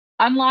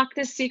 unlock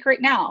this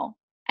secret now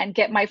and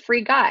get my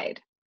free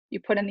guide. You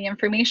put in the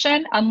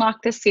information,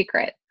 unlock this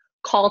secret,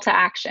 call to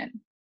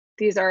action.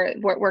 These are,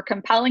 we're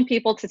compelling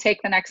people to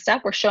take the next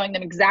step. We're showing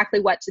them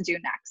exactly what to do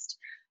next.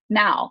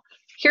 Now,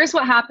 here's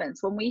what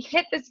happens. When we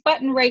hit this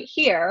button right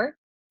here,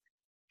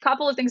 a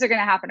couple of things are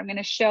gonna happen. I'm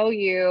gonna show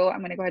you,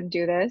 I'm gonna go ahead and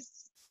do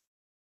this.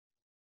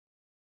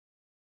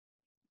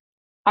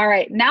 All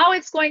right, now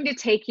it's going to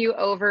take you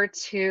over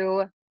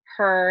to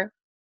her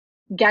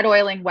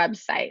GetOiling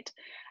website.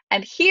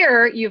 And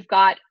here you've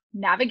got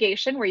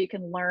navigation where you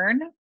can learn.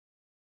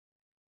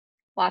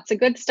 Lots of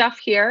good stuff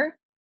here.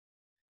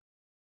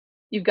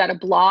 You've got a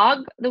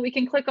blog that we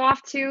can click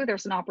off to.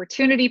 There's an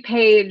opportunity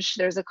page.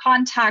 There's a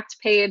contact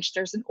page.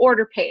 There's an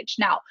order page.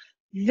 Now,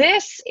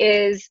 this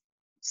is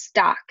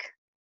stock.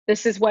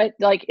 This is what,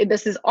 like,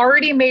 this is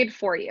already made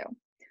for you.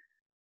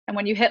 And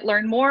when you hit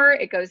learn more,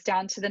 it goes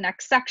down to the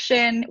next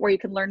section where you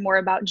can learn more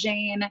about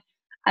Jane.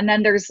 And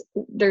then there's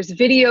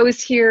videos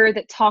here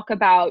that talk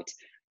about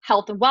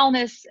health and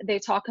wellness. They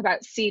talk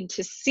about seed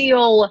to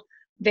seal.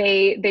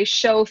 They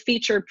show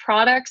featured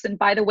products. And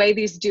by the way,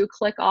 these do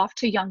click off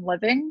to Young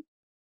Living,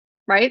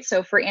 right?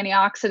 So for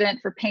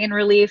antioxidant, for pain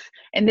relief,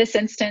 in this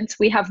instance,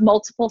 we have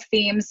multiple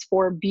themes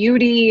for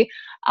beauty,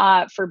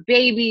 for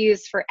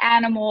babies, for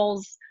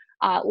animals,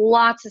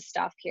 lots of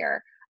stuff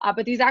here.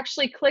 But these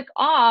actually click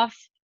off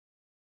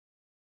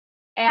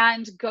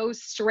and go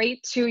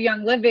straight to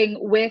Young Living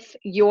with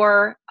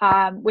your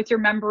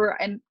member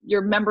and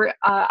your member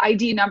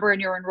ID number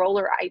and your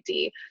enroller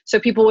ID. So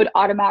people would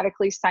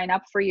automatically sign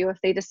up for you if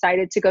they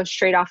decided to go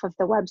straight off of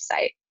the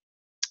website.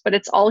 But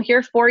it's all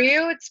here for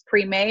you. It's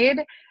pre-made.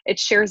 It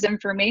shares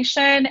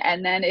information,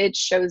 and then it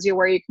shows you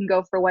where you can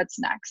go for what's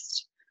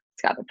next.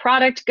 It's got the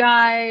product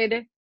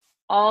guide,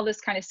 all this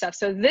kind of stuff.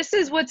 So this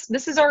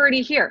is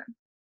already here.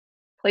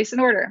 Place an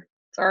order.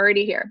 It's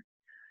already here.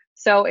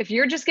 So if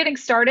you're just getting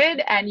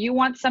started and you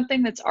want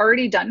something that's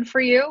already done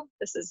for you,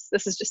 this is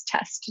just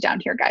test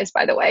down here, guys,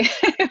 by the way.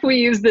 We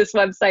use this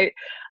website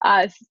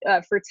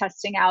for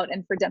testing out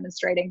and for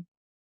demonstrating.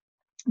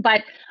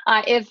 But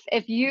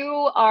if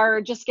you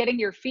are just getting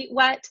your feet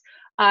wet,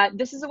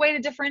 this is a way to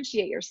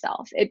differentiate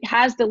yourself. It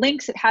has the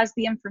links, it has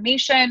the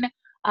information.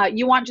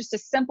 You want just a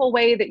simple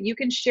way that you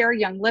can share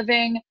Young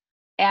Living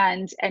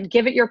and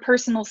give it your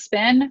personal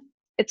spin.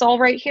 It's all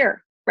right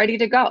here, ready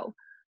to go.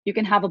 You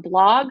can have a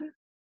blog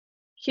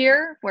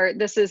here, where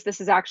this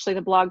is actually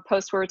the blog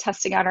post where we're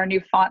testing out our new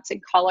fonts and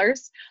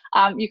colors.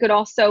 You could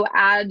also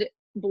add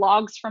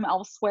blogs from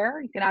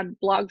elsewhere. You can add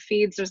blog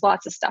feeds. There's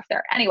lots of stuff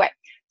there. Anyway,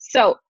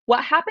 so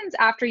what happens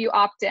after you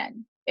opt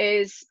in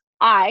is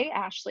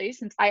Ashley,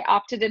 since I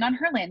opted in on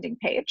her landing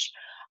page,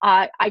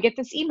 I get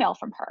this email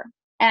from her.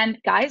 And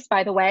guys,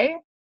 by the way,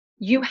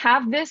 you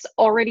have this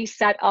already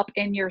set up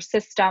in your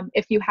system.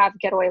 If you have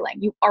GetOiling,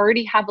 you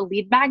already have a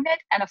lead magnet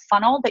and a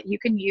funnel that you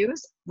can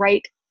use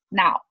right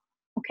now.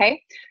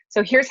 Okay,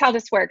 so here's how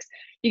this works.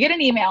 You get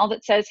an email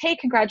that says, hey,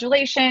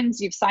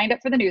 congratulations, you've signed up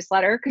for the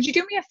newsletter. Could you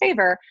do me a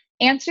favor?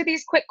 Answer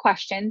these quick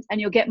questions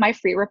and you'll get my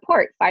free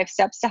report, 5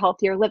 Steps to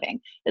Healthier Living.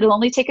 It'll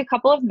only take a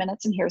couple of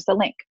minutes, and here's the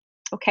link.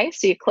 Okay,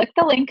 so you click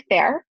the link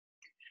there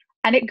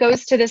and it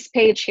goes to this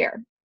page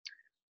here.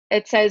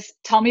 It says,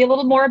 tell me a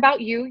little more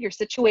about you, your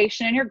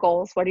situation and your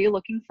goals. What are you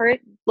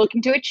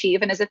looking to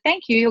achieve? And as a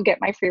thank you, you'll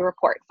get my free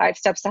report, 5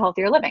 Steps to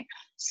Healthier Living.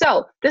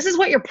 So this is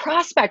what your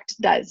prospect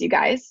does, you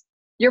guys.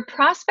 Your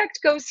prospect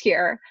goes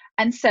here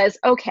and says,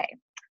 okay,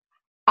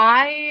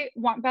 I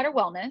want better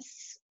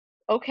wellness.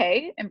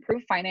 Okay,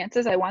 improve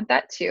finances. I want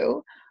that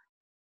too.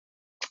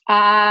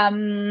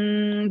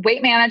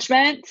 Weight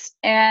management,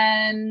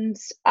 and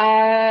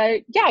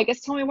yeah, I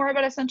guess tell me more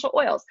about essential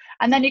oils.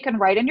 And then you can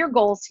write in your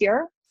goals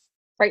here,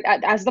 right,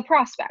 as the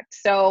prospect.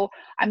 So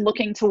I'm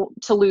looking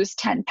to lose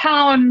 10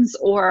 pounds,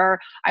 or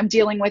I'm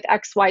dealing with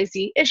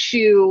XYZ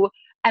issue.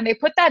 And they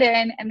put that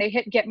in and they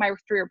hit get my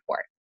free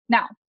report.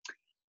 Now,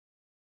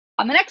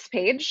 on the next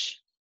page,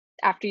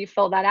 After you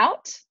fill that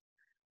out,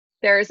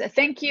 there's a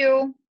thank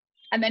you,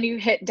 and then you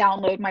hit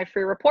download my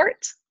free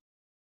report.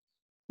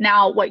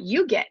 Now, what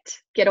you get,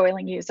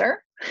 GetOiling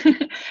user,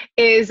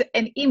 is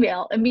an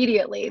email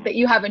immediately that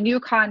you have a new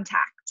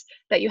contact,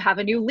 that you have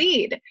a new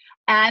lead,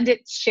 and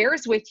it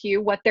shares with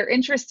you what they're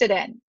interested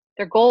in,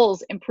 their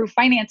goals, improve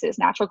finances,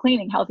 natural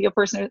cleaning, healthier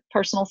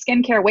personal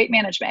skincare, weight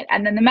management,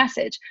 and then the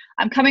message.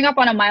 I'm coming up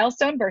on a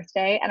milestone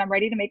birthday, and I'm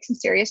ready to make some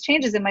serious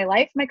changes in my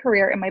life, my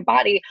career, and my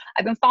body.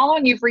 I've been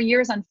following you for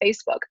years on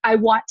Facebook. I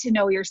want to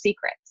know your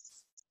secrets.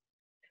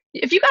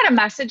 If you got a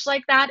message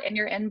like that in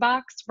your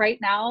inbox right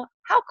now,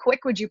 how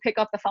quick would you pick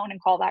up the phone and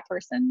call that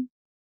person?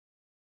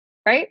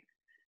 Right?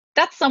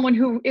 That's someone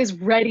who is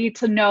ready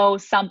to know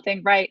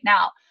something right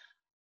now.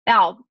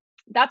 Now,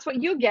 that's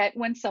what you get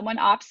when someone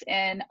opts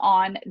in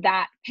on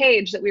that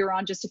page that we were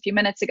on just a few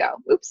minutes ago.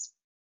 Oops.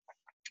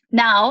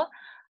 Now,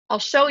 I'll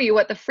show you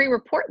what the free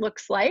report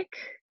looks like.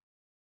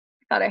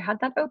 I thought I had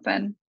that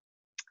open.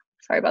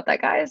 Sorry about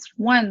that, guys.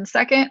 1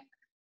 second.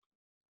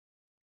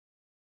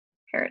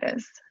 Here it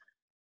is.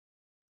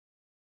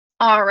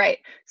 All right,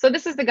 so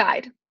this is the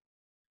guide.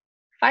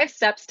 5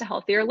 steps to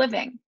healthier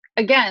living.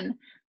 Again,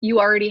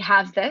 you already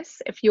have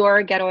this if you are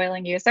a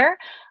GetOiling user.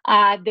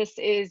 This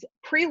is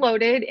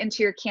preloaded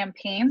into your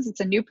campaigns.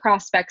 It's a new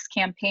prospects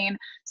campaign.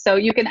 So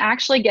you can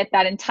actually get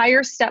that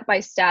entire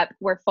step-by-step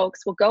where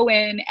folks will go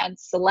in and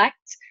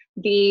select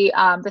the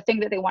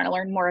thing that they want to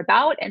learn more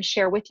about and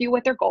share with you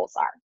what their goals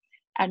are.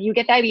 And you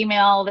get that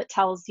email that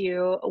tells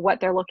you what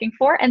they're looking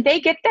for, and they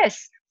get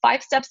this,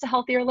 5 steps to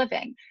healthier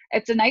living.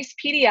 It's a nice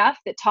PDF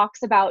that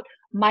talks about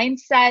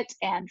mindset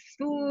and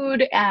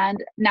food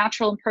and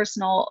natural and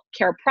personal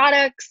care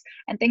products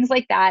and things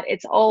like that.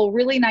 It's all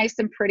really nice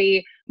and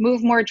pretty.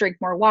 Move more, drink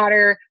more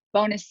water.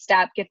 Bonus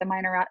step, get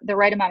the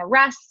right amount of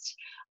rest.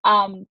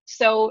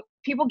 So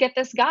people get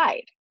this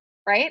guide,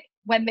 right?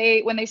 When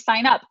they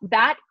sign up,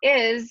 that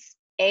is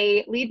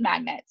a lead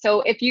magnet.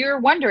 So if you're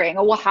wondering,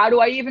 oh, well, how do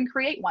I even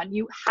create one?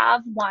 You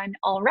have one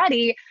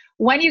already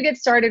when you get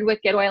started with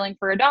GetOiling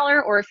for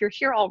 $1, or if you're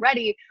here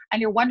already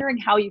and you're wondering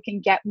how you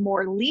can get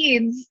more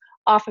leads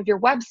off of your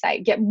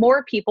website, get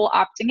more people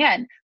opting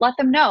in, let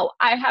them know.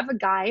 I have a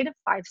guide,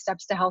 5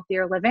 steps to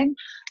healthier living,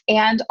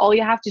 and all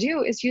you have to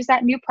do is use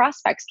that new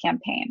prospects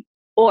campaign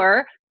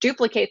or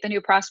duplicate the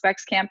new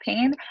prospects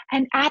campaign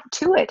and add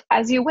to it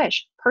as you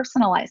wish,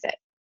 personalize it.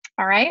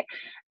 All right.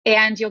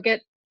 And you'll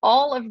get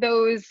all of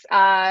those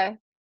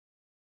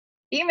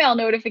email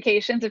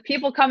notifications of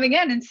people coming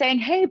in and saying,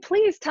 hey,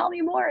 please tell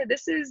me more.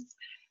 This is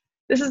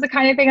the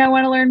kind of thing I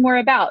want to learn more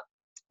about,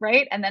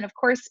 right? And then of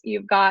course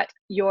you've got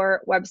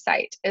your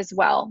website as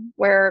well,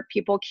 where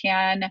people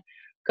can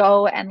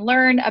go and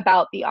learn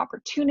about the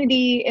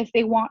opportunity if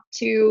they want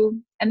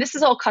to. And this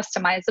is all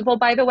customizable,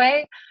 by the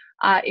way.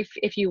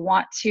 If you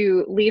want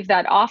to leave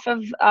that off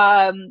of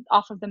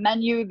the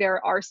menu,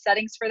 there are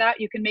settings for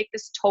that. You can make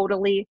this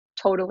totally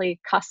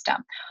custom.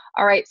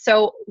 All right,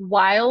 so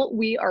while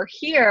we are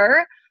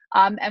here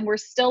and we're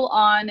still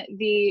on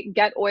the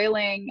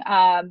GetOiling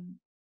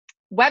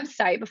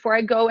website, before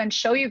I go and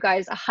show you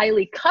guys a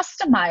highly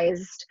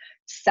customized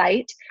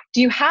site, do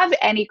you have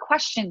any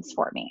questions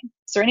for me?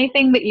 Is there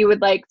anything that you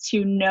would like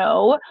to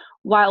know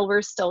while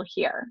we're still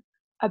here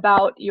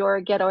about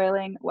your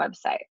GetOiling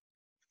website?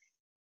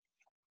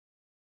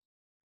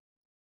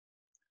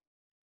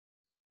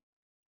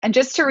 And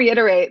just to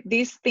reiterate,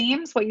 these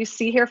themes, what you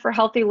see here for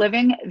healthy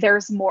living,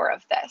 there's more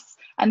of this.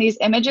 And these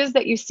images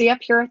that you see up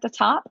here at the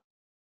top,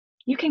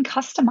 you can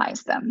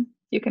customize them.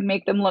 You can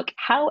make them look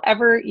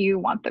however you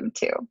want them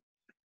to.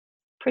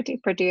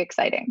 Pretty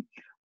exciting.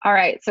 All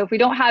right, so if we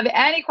don't have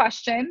any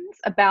questions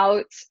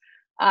about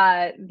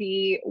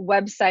the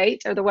website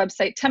or the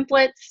website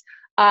templates,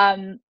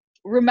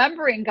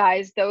 remembering,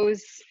 guys,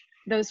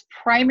 those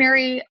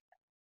primary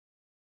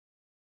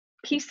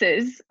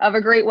pieces of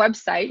a great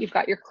website. You've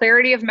got your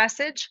clarity of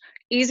message,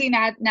 easy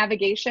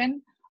navigation,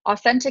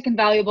 authentic and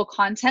valuable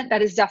content.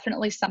 That is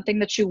definitely something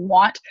that you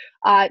want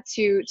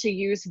to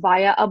use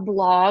via a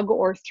blog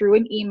or through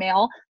an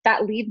email.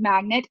 That lead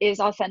magnet is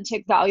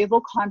authentic,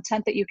 valuable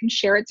content that you can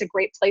share. It's a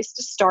great place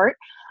to start.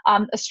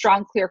 A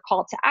strong, clear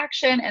call to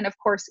action, and of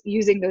course,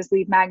 using those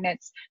lead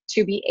magnets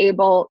to be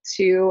able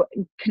to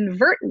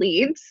convert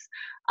leads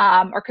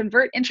or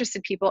convert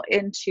interested people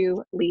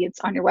into leads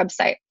on your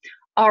website.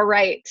 All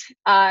right,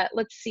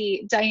 let's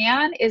see.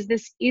 Diane, is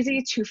this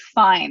easy to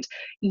find?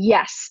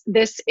 Yes,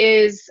 this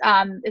is,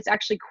 it's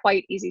actually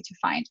quite easy to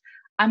find.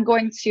 I'm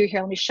going to,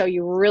 here, let me show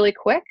you really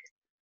quick.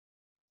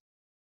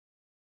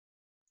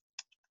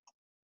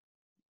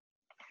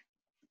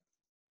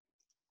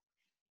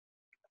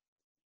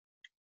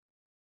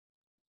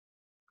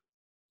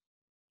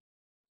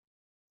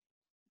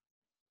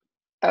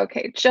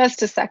 Okay,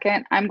 just a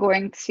second. I'm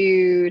going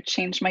to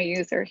change my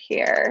user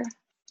here.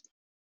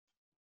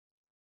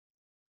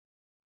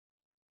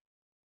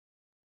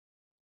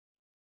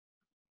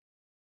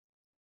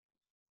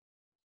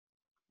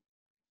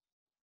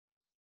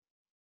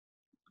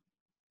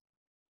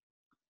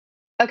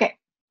 Okay,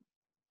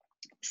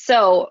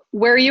 so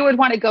where you would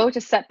want to go to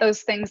set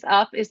those things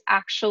up is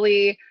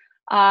actually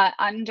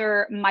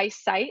under My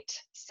Site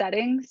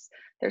settings.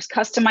 There's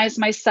Customize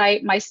My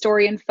Site, My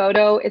Story and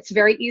Photo. It's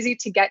very easy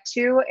to get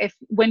to.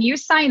 When you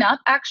sign up,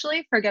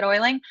 actually, for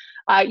GetOiling,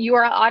 you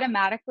are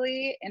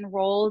automatically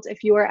enrolled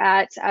if you are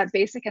at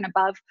Basic and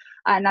above,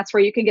 and that's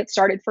where you can get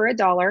started for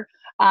 $1.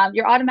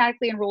 You're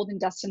automatically enrolled in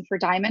Destined for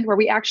Diamond, where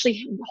we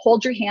actually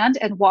hold your hand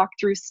and walk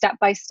through step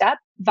by step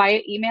via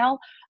email.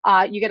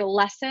 You get a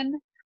lesson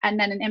and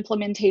then an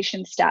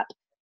implementation step,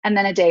 and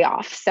then a day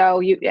off.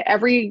 So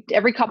every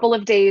couple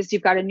of days,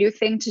 you've got a new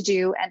thing to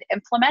do and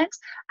implement,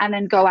 and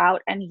then go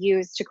out and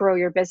use to grow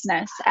your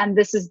business. And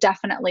this is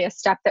definitely a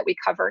step that we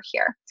cover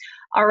here.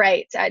 All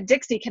right,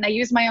 Dixie, can I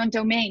use my own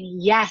domain?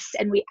 Yes,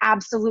 and we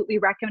absolutely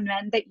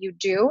recommend that you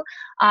do.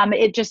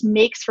 It just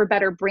makes for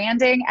better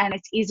branding, and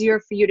it's easier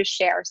for you to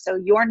share. So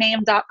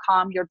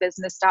yourname.com,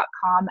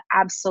 yourbusiness.com,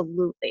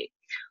 absolutely.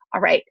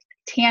 All right.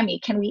 Tammy,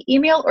 can we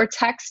email or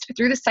text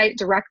through the site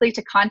directly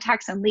to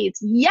contacts and leads?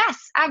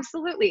 Yes,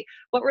 absolutely.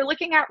 What we're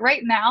looking at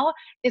right now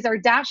is our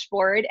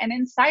dashboard, and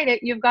inside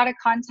it, you've got a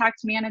contact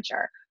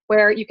manager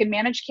where you can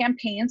manage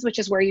campaigns, which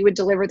is where you would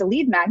deliver the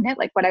lead magnet,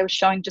 like what I was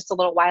showing just a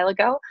little while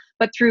ago.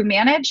 But through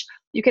Manage,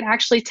 you can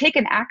actually take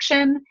an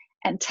action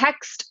and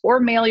text or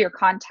mail your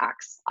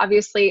contacts.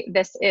 Obviously,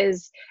 this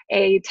is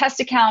a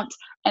test account,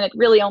 and it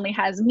really only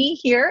has me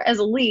here as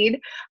a lead.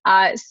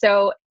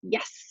 So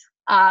yes.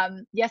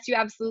 Yes, you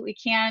absolutely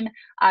can.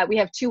 We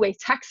have two-way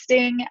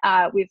texting.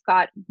 We've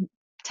got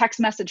text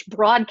message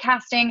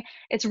broadcasting.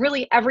 It's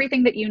really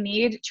everything that you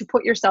need to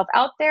put yourself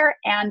out there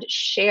and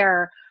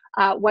share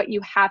what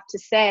you have to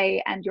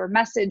say and your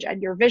message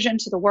and your vision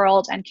to the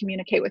world, and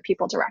communicate with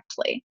people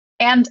directly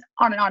and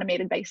on an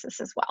automated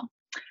basis as well.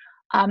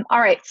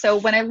 All right, so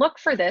when I look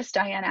for this,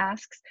 Diane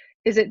asks,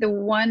 is it the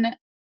one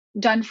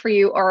done for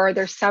you, or are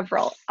there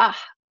several?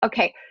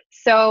 Okay.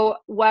 So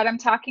what I'm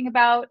talking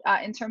about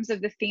in terms of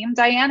the theme,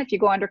 Diane, if you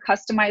go under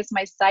Customize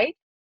My Site,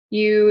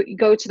 you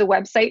go to the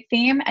website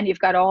theme, and you've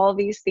got all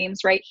these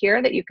themes right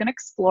here that you can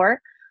explore.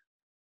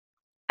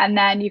 And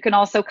then you can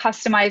also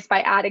customize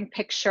by adding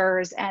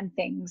pictures and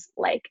things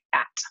like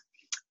that.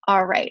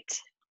 All right.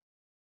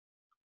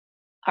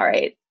 All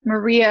right.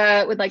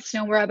 Maria would like to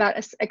know more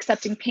about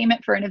accepting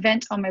payment for an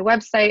event on my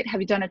website.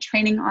 Have you done a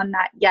training on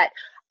that yet?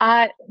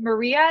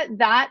 Maria,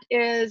 that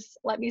is,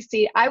 let me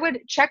see. I would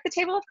check the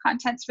table of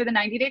contents for the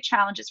 90-day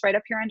challenge. It's right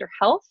up here under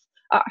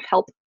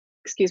help,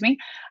 excuse me.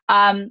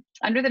 Under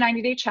the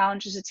 90-day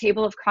challenge is a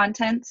table of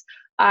contents.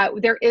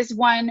 There is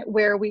one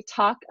where we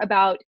talk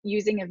about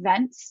using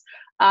events.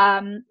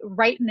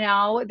 Right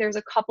now, there's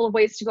a couple of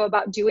ways to go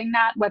about doing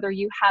that, whether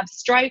you have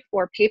Stripe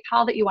or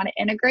PayPal that you want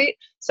to integrate.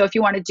 So if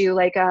you want to do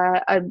like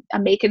a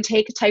make and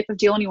take type of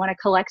deal and you want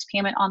to collect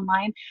payment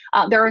online,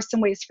 there are some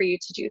ways for you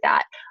to do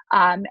that.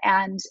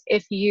 And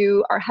if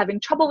you are having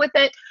trouble with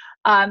it,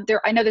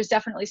 I know there's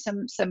definitely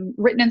some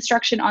written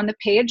instruction on the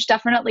page.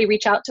 Definitely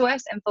reach out to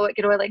us,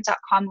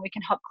 info@getoiling.com, and we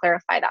can help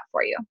clarify that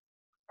for you.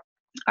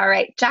 All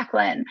right,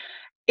 Jacqueline.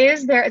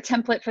 Is there a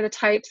template for the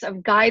types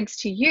of guides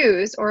to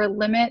use, or a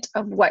limit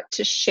of what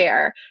to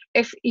share?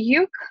 If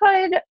you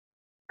could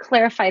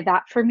clarify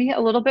that for me a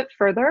little bit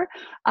further,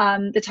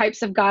 the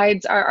types of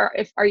guides are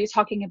you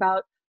talking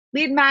about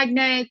lead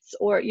magnets,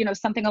 or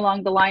something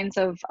along the lines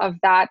of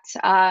that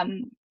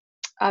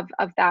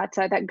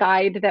that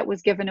guide that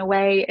was given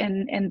away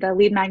in the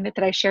lead magnet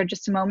that I shared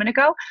just a moment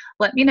ago?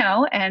 Let me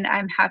know, and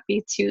I'm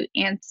happy to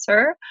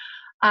answer.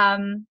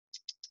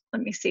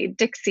 Let me see,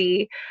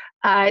 Dixie,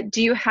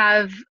 do you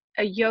have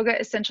a yoga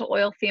essential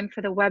oil theme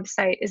for the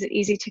website? Is it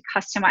easy to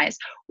customize?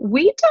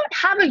 We don't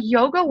have a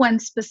yoga one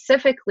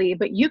specifically,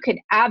 but you can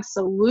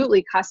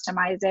absolutely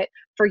customize it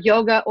for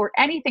yoga or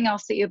anything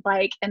else that you'd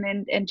like. And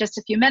then in just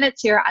a few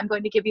minutes here, I'm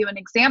going to give you an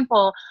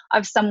example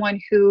of someone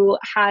who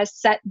has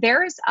set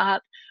theirs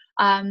up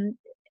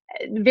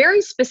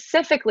very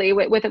specifically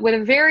with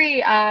a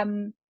very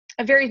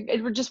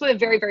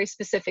very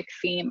specific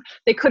theme.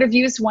 They could have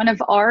used one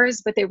of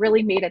ours, but they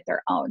really made it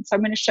their own. So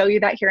I'm going to show you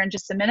that here in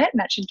just a minute, and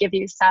that should give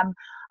you some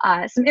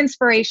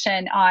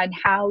inspiration on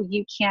how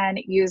you can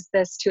use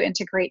this to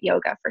integrate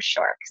yoga for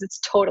sure, because it's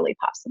totally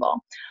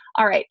possible.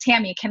 All right,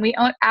 Tammy, can we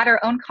add our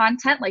own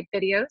content like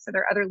videos? Are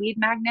there other lead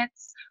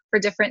magnets for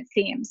different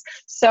themes?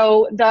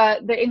 So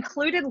the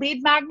included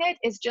lead magnet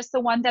is just the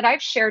one that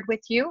I've shared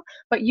with you,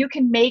 but you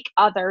can make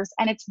others,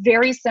 and it's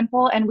very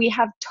simple, and we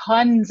have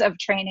tons of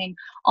training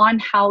on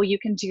how you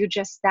can do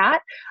just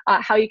that,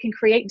 how you can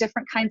create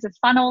different kinds of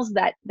funnels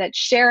that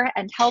share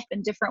and help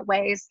in different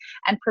ways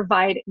and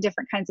provide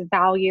different kinds of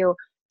value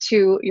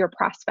to your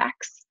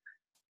prospects.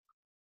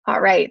 All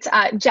right,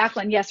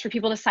 Jacqueline, yes, for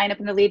people to sign up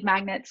in the lead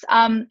magnets.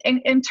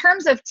 In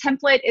terms of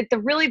template,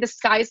 really the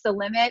sky's the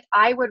limit.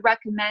 I would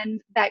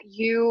recommend that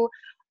you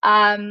go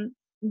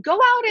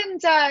out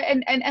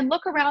and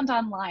look around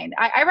online.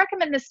 I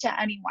recommend this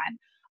to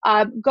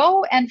anyone.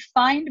 Go and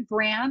find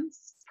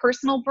brands,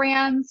 personal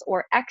brands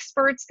or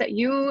experts that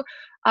you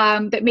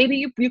that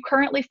maybe you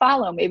currently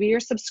follow. Maybe you're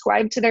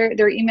subscribed to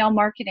their email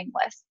marketing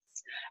lists,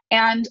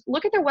 and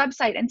look at their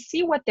website and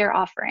see what they're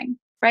offering.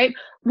 right?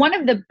 One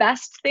of the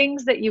best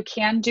things that you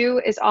can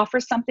do is offer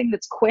something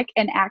that's quick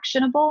and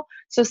actionable.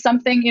 So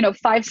something,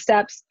 5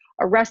 steps,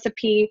 a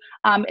recipe.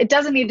 It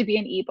doesn't need to be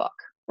an ebook,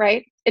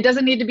 right? It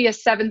doesn't need to be a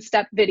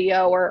 7-step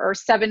video or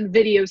 7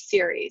 video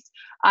series.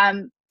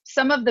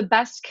 Some of the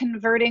best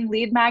converting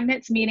lead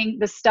magnets, meaning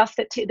the stuff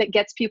that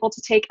gets people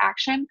to take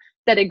action,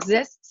 that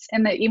exists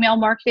in the email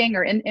marketing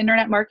or in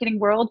internet marketing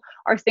world,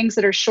 are things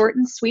that are short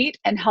and sweet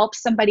and help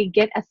somebody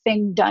get a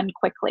thing done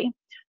quickly.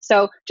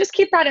 So just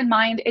keep that in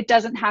mind. It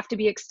doesn't have to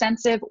be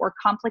extensive or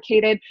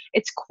complicated.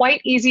 It's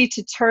quite easy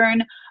to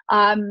turn,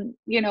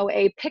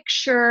 a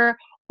picture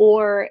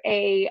or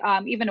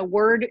even a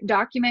Word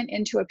document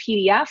into a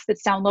PDF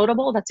that's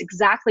downloadable. That's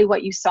exactly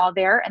what you saw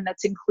there, and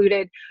that's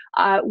included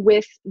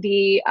with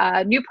the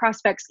new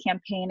prospects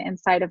campaign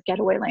inside of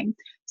GetOiling.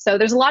 So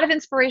there's a lot of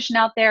inspiration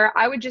out there.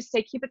 I would just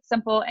say keep it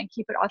simple and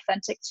keep it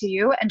authentic to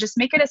you, and just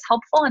make it as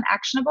helpful and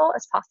actionable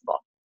as possible.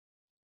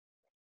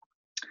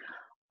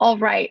 All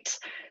right,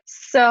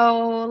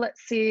 so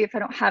let's see if I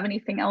don't have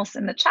anything else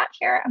in the chat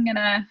here. I'm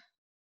gonna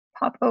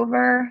pop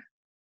over.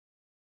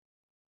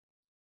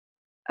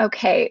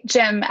 Okay,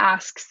 Jim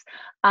asks,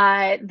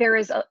 there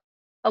is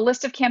a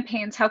list of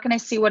campaigns. How can I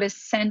see what is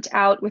sent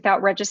out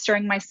without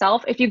registering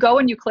myself? If you go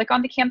and you click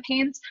on the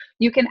campaigns,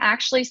 you can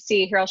actually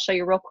see, here I'll show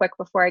you real quick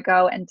before I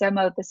go and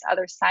demo this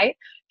other site.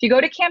 If you go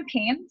to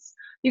campaigns,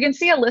 you can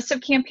see a list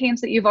of campaigns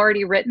that you've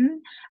already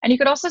written, and you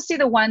could also see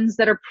the ones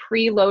that are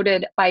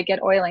preloaded by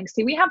GetOiling.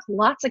 See, we have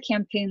lots of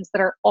campaigns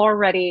that are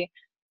already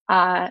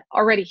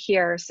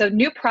here. So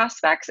new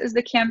prospects is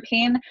the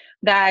campaign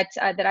that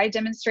I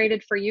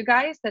demonstrated for you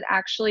guys that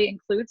actually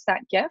includes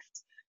that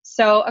gift.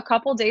 So a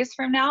couple days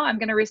from now, I'm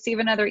going to receive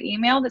another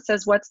email that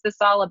says, what's this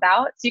all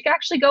about? So you can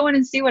actually go in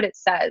and see what it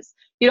says.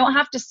 You don't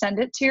have to send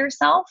it to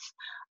yourself,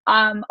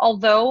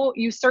 although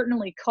you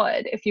certainly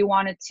could if you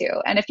wanted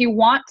to. And if you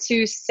want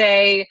to,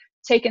 say,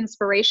 take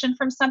inspiration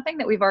from something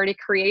that we've already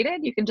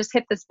created, you can just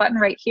hit this button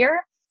right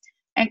here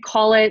and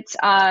call it,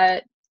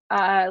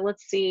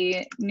 let's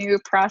see, new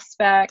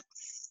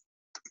prospects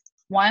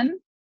 1.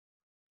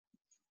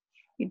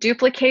 You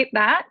duplicate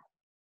that.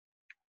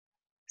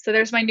 So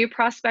there's my new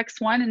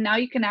prospects 1, and now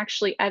you can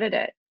actually edit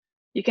it.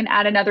 You can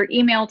add another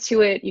email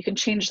to it. You can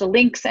change the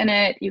links in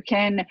it. You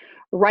can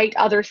write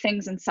other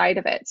things inside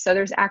of it. So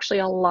there's actually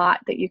a lot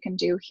that you can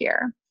do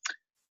here.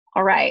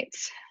 All right.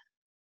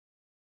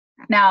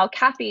 Now,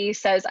 Kathy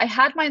says, I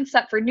had mine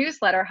set for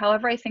newsletter.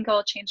 However, I think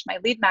I'll change my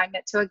lead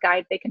magnet to a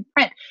guide they can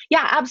print.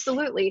 Yeah,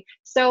 absolutely.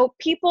 So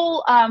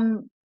people,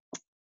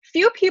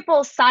 few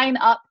people sign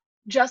up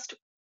just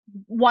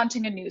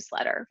wanting a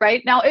newsletter,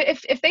 right? Now,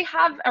 if they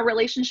have a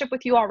relationship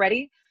with you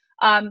already,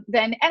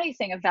 then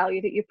anything of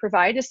value that you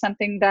provide is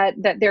something that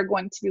they're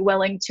going to be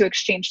willing to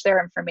exchange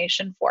their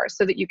information for,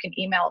 so that you can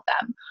email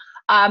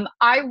them.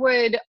 I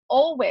would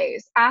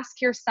always ask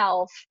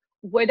yourself,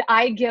 would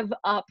I give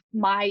up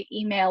my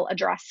email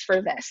address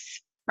for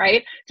this,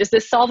 right? Does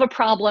this solve a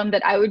problem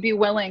that I would be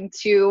willing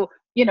to,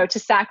 to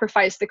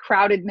sacrifice the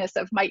crowdedness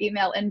of my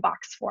email inbox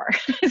for?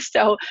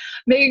 So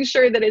making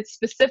sure that it's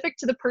specific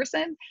to the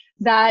person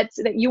that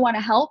you want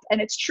to help,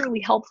 and it's truly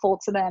helpful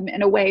to them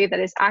in a way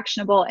that is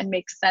actionable and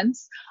makes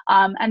sense.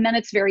 And then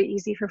it's very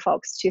easy for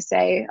folks to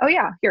say, oh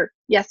yeah, here,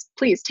 yes,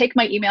 please take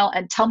my email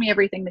and tell me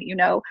everything that you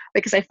know,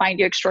 because I find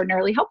you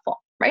extraordinarily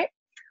helpful, right?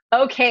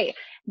 Okay,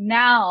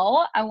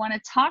 now I want to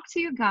talk to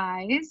you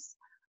guys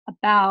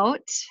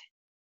about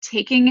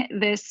taking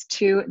this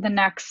to the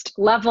next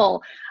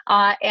level.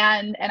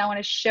 And I want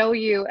to show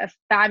you a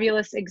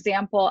fabulous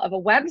example of a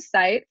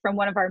website from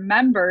one of our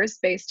members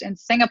based in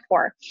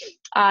Singapore.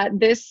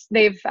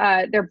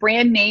 Their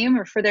brand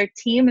name for their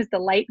team is The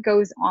Light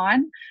Goes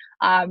On.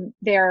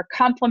 They're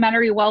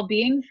complementary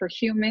well-being for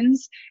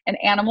humans and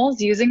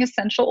animals using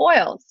essential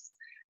oils.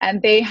 And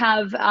they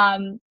have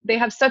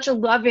such a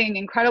loving,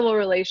 incredible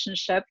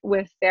relationship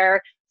with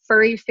their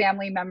furry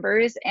family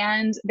members,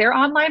 and their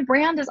online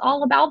brand is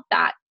all about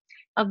that.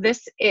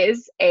 This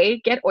is a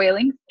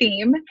GetOiling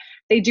theme.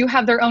 They do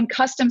have their own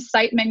custom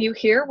site menu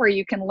here where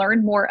you can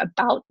learn more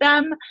about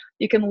them.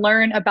 You can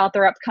learn about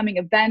their upcoming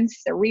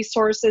events, their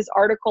resources,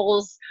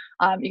 articles.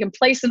 You can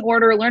place an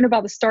order, learn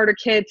about the starter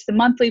kits, the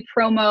monthly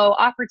promo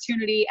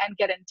opportunity, and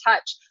get in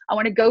touch. I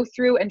want to go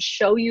through and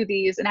show you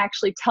these and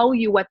actually tell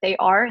you what they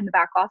are in the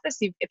back office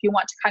if you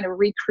want to kind of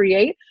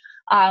recreate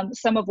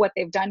some of what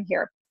they've done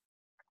here.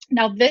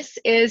 Now, this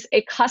is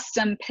a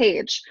custom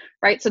page,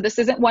 right? So this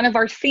isn't one of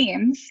our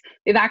themes.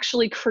 They've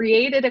actually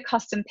created a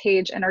custom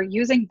page and are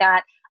using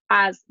that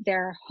as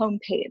their home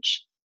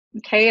page.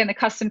 Okay, and the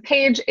custom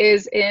page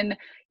is in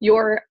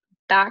your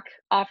back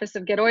office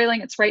of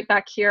GetOiling. It's right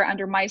back here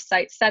under My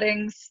Site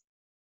Settings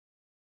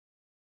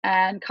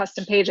and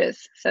Custom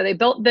Pages. So they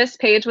built this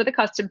page with a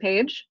custom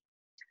page.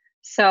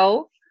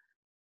 So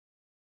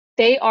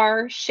they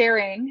are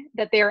sharing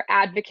that they are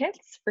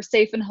advocates for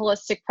safe and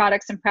holistic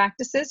products and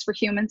practices for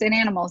humans and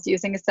animals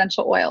using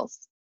essential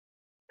oils.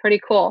 Pretty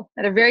cool.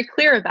 And they're very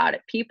clear about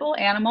it: people,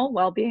 animal,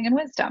 well-being, and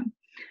wisdom.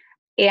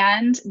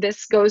 And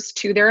this goes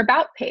to their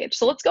About page.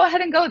 So let's go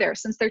ahead and go there,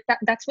 since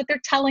that's what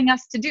they're telling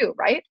us to do,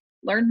 right?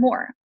 learn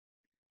more.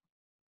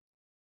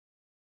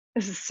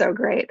 This is so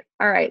great.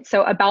 All right,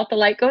 so About the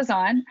Light Goes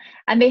On,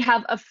 and they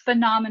have a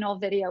phenomenal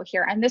video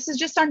here. And this is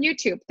just on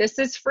YouTube. This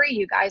is free,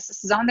 you guys.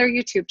 This is on their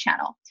YouTube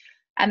channel.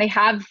 And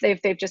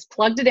they've just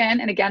plugged it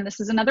in. And again, this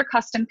is another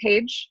custom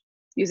page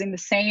using the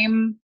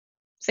same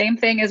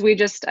thing as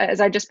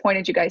I just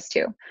pointed you guys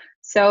to.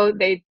 So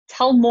they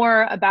tell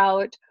more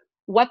about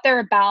what they're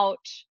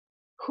about,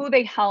 who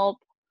they help,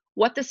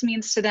 what this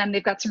means to them.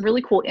 They've got some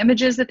really cool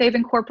images that they've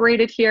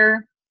incorporated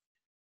here.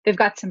 They've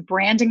got some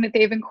branding that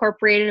they've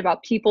incorporated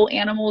about people,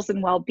 animals,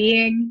 and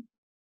well-being.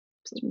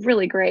 This is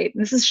really great.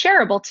 And this is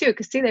shareable too,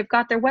 because see, they've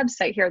got their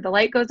website here,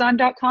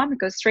 thelightgoeson.com. It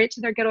goes straight to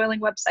their GetOiling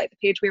website, the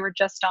page we were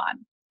just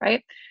on,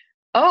 right?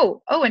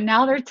 Oh, and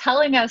now they're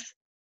telling us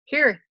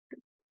here,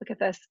 look at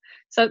this.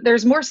 So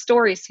there's more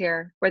stories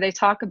here where they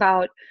talk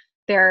about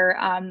their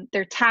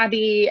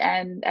tabby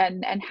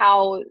and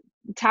how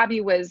tabby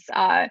was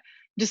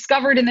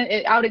discovered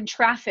out in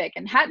traffic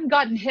and hadn't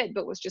gotten hit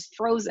but was just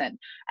frozen,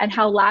 and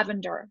how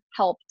lavender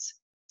helped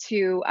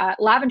to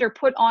lavender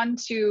put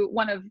onto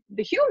one of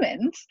the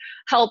humans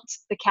helped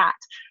the cat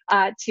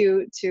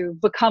to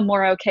become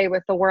more okay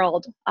with the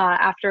world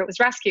after it was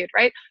rescued,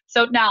 right?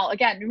 So now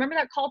again, remember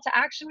that call to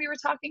action we were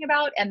talking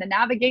about and the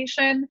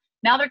navigation?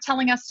 Now they're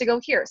telling us to go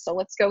here, so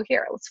let's go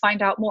here. Let's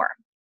find out more.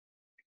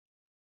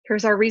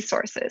 Here's our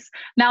resources.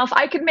 Now, if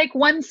I could make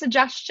one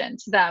suggestion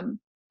to them,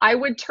 I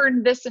would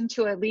turn this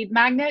into a lead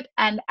magnet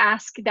and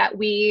ask that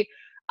we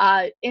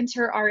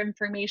enter our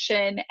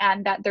information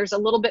and that there's a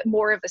little bit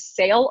more of a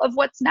sale of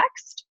what's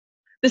next.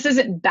 This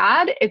isn't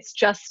bad, it's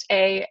just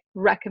a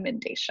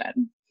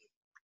recommendation.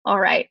 All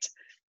right.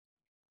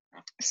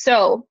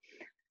 So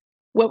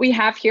what we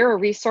have here are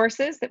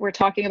resources that we're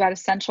talking about: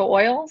 essential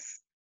oils,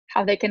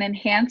 how they can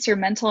enhance your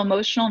mental,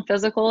 emotional, and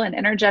physical and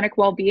energetic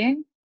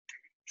well-being.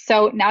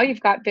 So now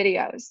you've got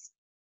videos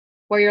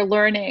where you're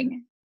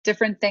learning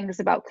different things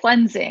about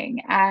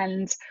cleansing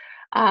and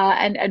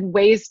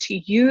ways to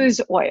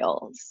use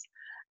oils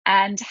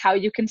and how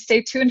you can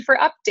stay tuned for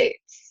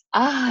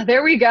updates.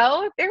 There we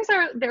go.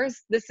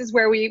 This is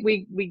where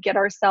we get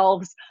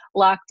ourselves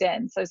locked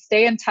in. So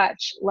stay in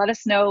touch. Let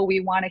us know. We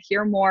want to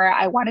hear more.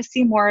 I want to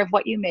see more of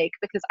what you make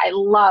because I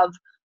love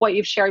what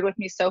you've shared with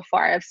me so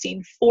far. I've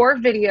seen 4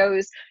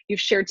 videos. You've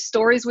shared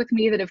stories with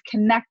me that have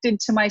connected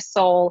to my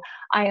soul.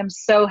 I am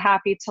so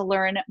happy to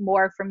learn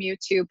more from you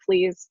too.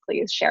 Please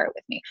share it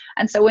with me.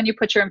 And so when you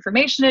put your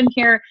information in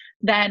here,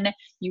 then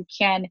you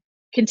can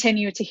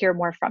continue to hear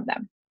more from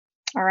them.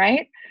 All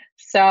right.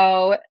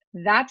 So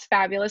that's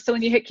fabulous. So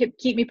when you hit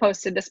keep me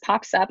posted, this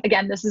pops up.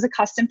 Again, this is a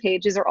custom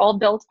page. These are all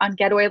built on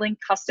GetOiling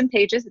custom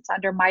pages. It's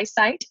under My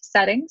Site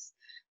Settings.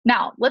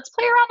 Now let's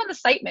play around on the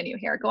site menu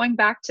here, going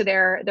back to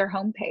their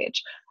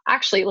homepage.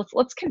 Actually,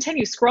 let's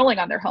continue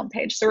scrolling on their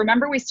homepage. So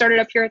remember, we started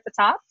up here at the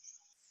top.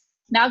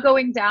 Now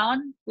going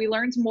down, we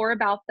learned more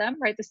about them,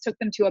 right? This took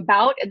them to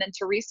About and then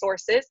to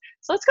Resources.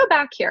 So let's go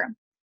back here.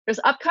 There's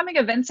upcoming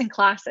events and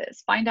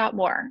classes. Find out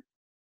more.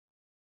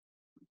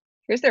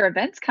 Here's their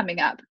events coming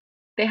up.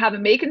 They have a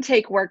make and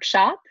take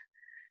workshop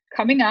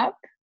coming up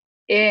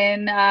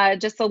in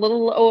just a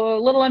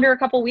little under a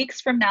couple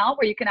weeks from now,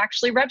 where you can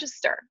actually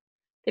register.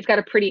 They've got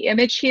a pretty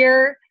image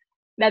here.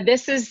 Now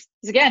this is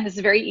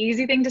a very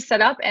easy thing to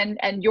set up,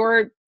 and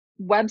your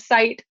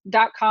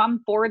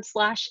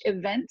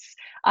website.com/events.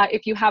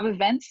 If you have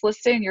events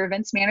listed in your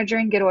events manager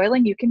in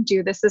GetOiling, you can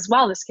do this as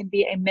well. This can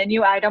be a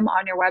menu item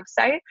on your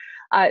website,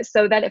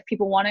 so that if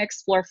people want to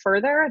explore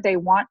further, they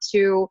want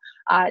to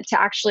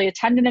actually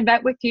attend an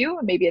event with you,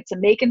 maybe it's a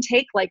make and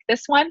take like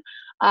this one,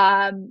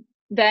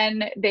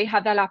 then they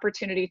have that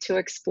opportunity to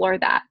explore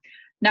that.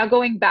 Now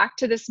going back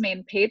to this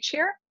main page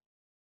here,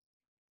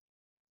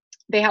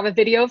 they have a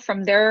video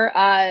from their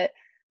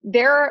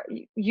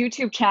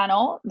YouTube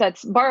channel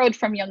that's borrowed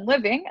from Young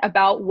Living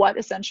about what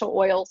essential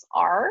oils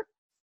are,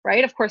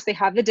 right? Of course, they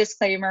have the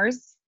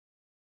disclaimers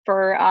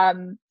for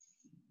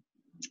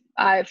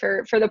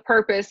the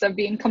purpose of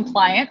being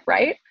compliant,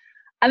 right?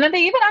 And then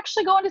they even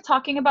actually go into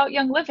talking about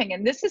Young Living.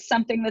 And this is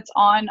something that's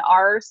on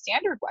our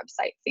standard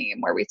website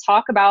theme, where we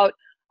talk about,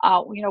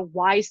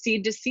 why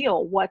seed to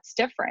seal, what's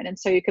different. And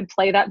so you can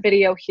play that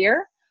video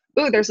here.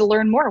 Ooh, there's a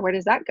learn more. Where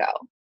does that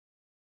go?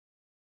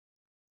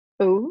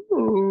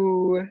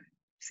 Ooh,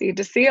 seed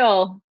to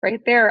seal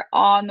right there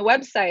on the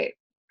website.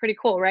 Pretty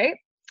cool, right?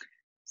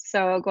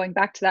 So going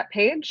back to that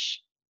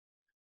page,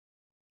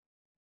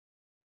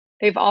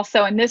 they've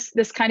also, and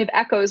this kind of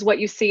echoes what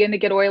you see in the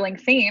GetOiling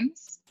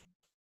themes.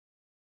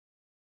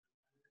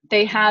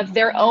 They have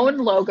their own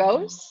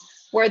logos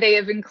where they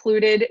have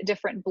included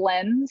different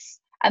blends,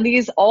 and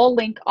these all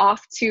link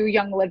off to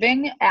Young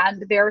Living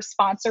and their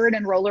sponsored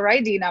enroller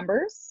ID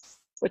numbers,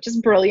 which is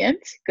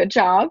brilliant. Good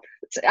job.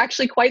 It's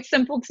actually quite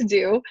simple to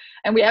do.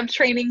 And we have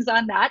trainings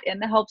on that in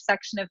the help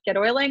section of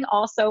GetOiling,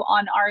 also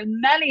on our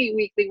many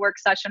weekly work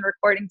session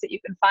recordings that you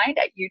can find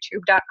at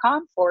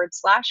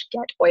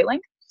youtube.com/GetOiling.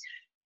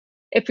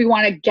 If we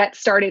want to get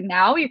started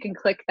now, you can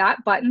click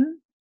that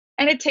button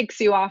and it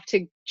takes you off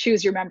to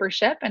choose your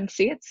membership, and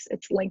see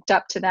it's linked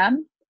up to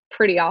them.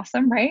 Pretty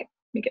awesome, right? Let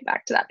me get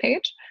back to that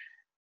page.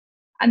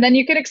 And then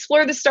you can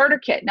explore the starter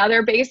kit. Now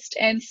they're based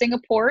in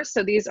Singapore,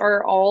 so these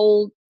are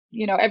all,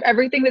 you know,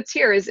 everything that's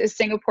here is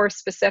Singapore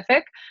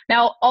specific.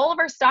 Now, all of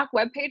our stock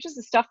web pages,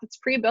 the stuff that's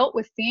pre-built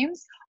with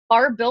themes,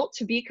 are built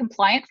to be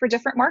compliant for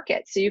different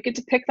markets. So you get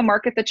to pick the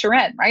market that you're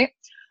in, right?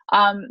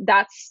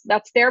 That's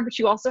there, but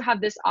you also have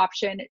this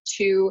option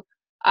to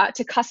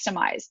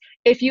customize.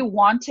 If you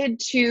wanted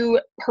to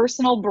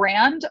personal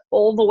brand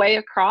all the way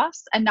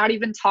across and not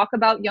even talk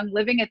about Young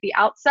Living at the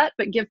outset,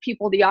 but give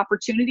people the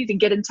opportunity to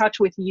get in touch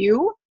with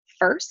you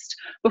first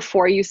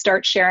before you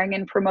start sharing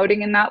and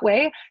promoting in that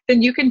way,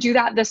 then you can do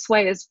that this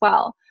way as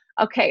well.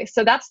 Okay,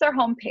 so that's their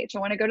homepage. I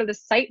want to go to the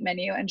site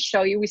menu and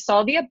show you. We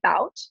saw the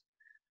about.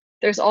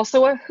 There's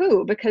also a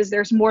who, because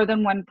there's more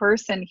than one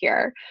person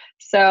here.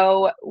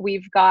 So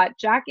we've got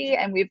Jackie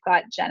and we've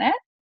got Janet,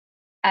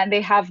 and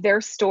they have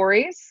their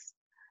stories.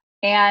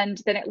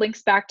 And then it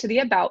links back to the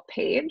about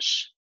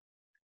page.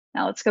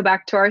 Now let's go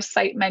back to our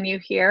site menu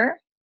here.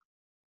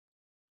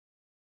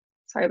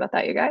 Sorry about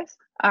that, you guys.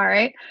 All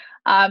right.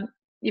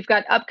 You've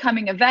got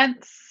upcoming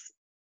events.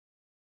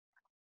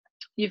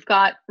 You've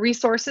got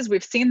resources.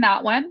 We've seen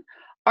that one.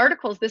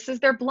 Articles. This is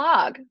their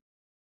blog.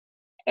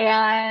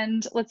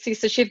 And let's see.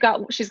 So she's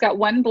got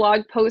one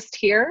blog post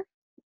here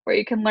where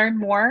you can learn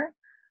more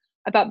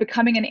about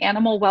becoming an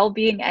animal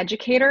well-being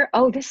educator.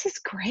 Oh, this is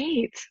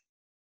great.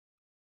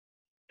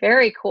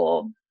 Very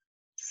cool.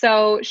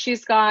 So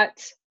she's got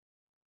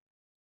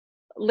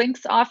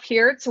links off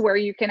here to where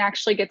you can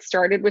actually get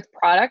started with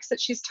products that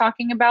she's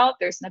talking about.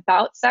 There's an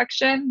about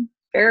section.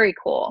 Very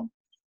cool.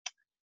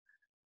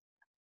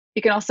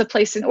 You can also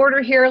place an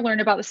order here, learn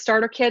about the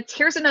starter kits.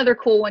 Here's another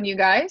cool one, you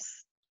guys.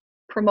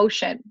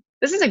 Promotion.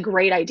 This is a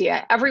great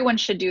idea. Everyone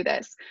should do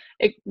this.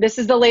 This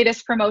is the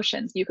latest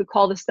promotions. You could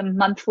call this the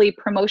monthly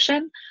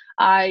promotion.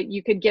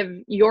 You could give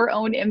your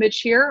own image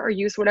here or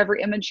use whatever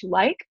image you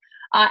like.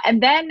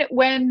 And then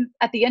when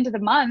at the end of the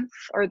month,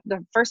 or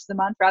the first of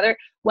the month rather,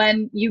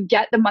 when you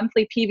get the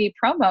monthly PV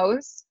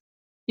promos,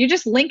 you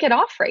just link it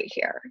off right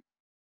here.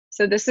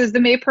 So this is the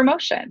May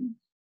promotion.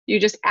 You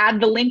just add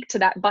the link to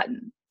that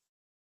button.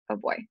 Oh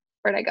boy,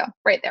 where'd I go?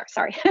 Right there,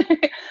 sorry.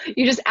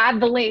 You just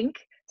add the link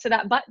to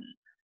that button.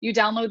 You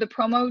download the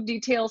promo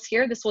details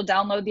here. This will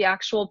download the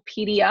actual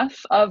PDF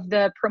of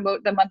the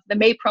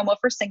May promo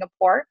for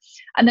Singapore.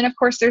 And then of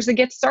course there's a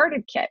Get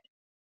Started kit.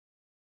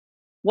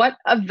 What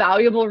a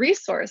valuable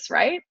resource,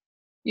 right?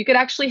 You could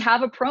actually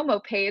have a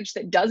promo page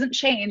that doesn't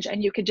change,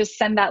 and you could just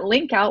send that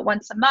link out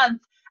once a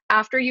month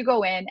after you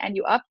go in and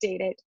you update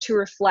it to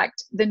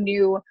reflect the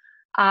new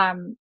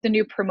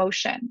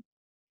promotion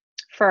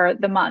for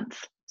the month.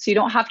 So you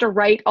don't have to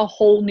write a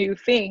whole new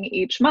thing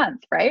each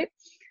month, right?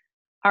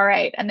 All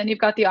right, and then you've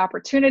got the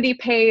opportunity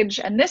page,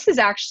 and this is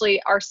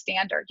actually our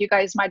standard. You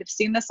guys might have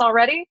seen this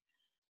already,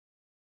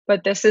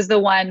 but this is the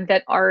one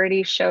that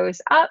already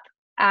shows up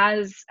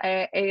as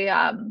a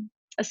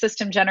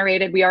system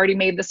generated. We already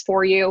made this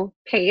for you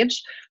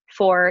page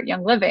for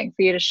Young Living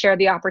for you to share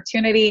the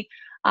opportunity.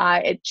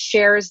 It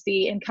shares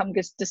the income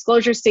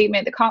disclosure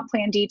statement, the comp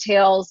plan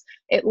details.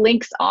 It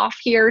links off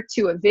here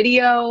to a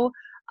video.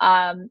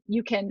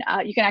 You can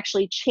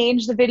actually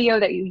change the video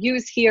that you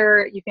use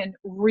here. You can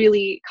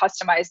really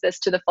customize this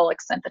to the full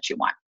extent that you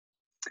want.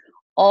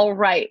 All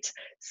right,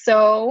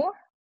 so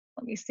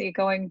let me see,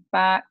 going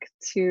back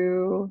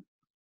to,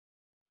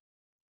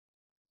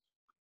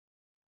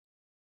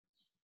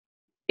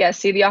 yeah,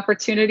 see the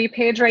opportunity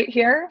page right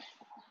here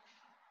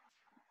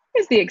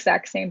is the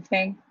exact same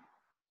thing.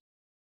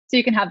 So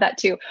you can have that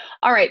too.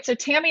 All right, so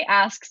Tammy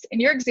asks,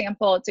 in your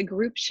example, it's a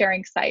group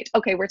sharing site.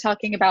 Okay, we're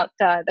talking about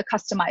the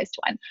customized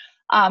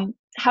one.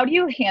 How do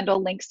you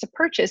handle links to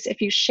purchase if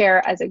you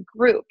share as a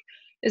group?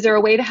 Is there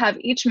a way to have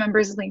each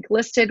member's link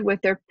listed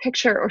with their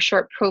picture or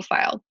short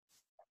profile?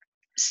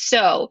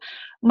 So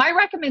my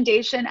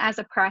recommendation as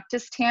a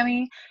practice,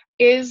 Tammy,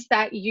 is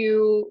that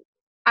you,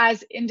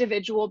 as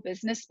individual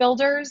business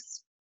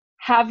builders,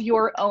 have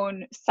your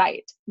own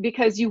site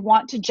because you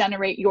want to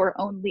generate your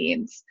own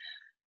leads.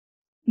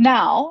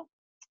 Now,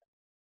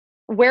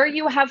 where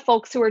you have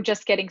folks who are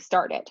just getting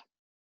started,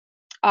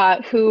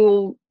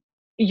 who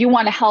you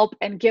want to help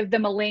and give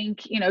them a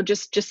link, you know,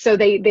 just so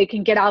they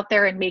can get out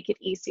there and make it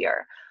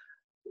easier.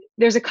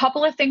 There's a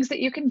couple of things that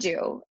you can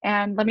do,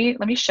 and let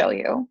me show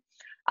you.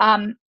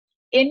 In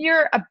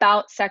your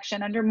About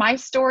section, under My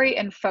Story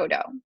and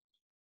Photo,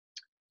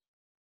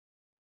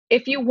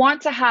 if you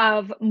want to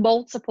have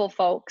multiple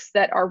folks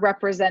that are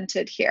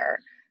represented here,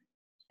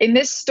 in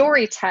this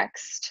story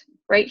text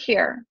right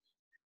here,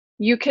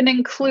 you can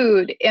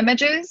include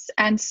images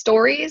and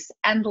stories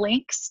and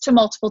links to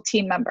multiple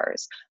team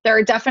members. There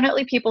are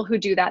definitely people who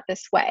do that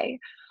this way.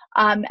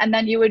 And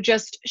then you would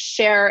just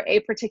share a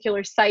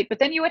particular site, but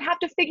then you would have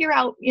to figure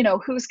out, you know,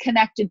 who's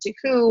connected to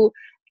who,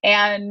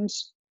 and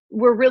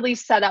we're really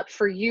set up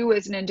for you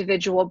as an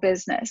individual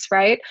business,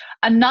 right?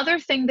 Another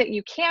thing that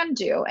you can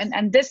do,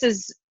 and this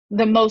is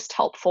the most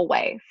helpful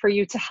way for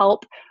you to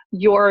help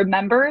your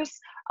members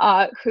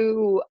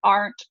who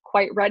aren't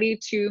quite ready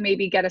to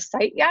maybe get a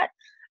site yet,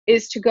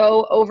 is to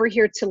go over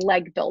here to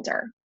Leg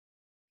Builder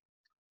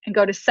and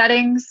go to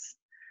Settings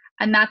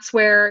And that's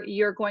where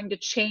you're going to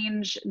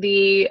change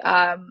the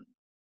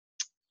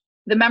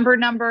member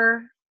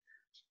number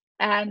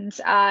and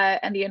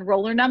the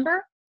enroller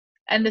number.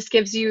 And this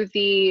gives you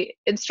the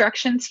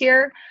instructions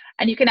here.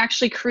 And you can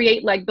actually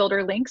create leg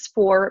builder links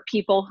for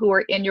people who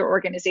are in your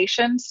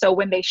organization. So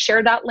when they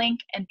share that link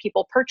and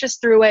people purchase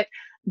through it,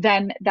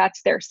 then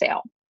that's their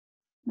sale.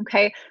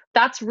 Okay,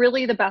 that's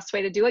really the best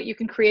way to do it. You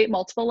can create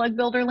multiple leg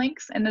builder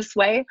links in this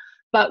way,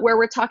 but where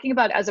we're talking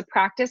about as a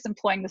practice,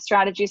 employing the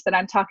strategies that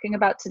I'm talking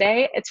about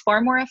today, it's far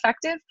more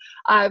effective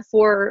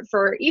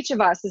for each of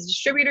us as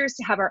distributors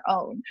to have our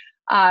own.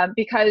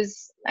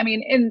 Because I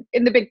mean,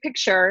 in the big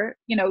picture,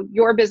 you know,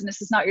 your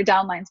business is not your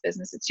downline's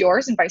business, it's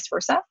yours, and vice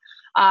versa.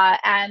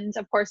 And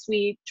of course,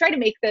 we try to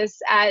make this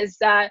as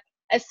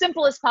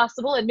simple as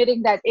possible,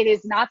 admitting that it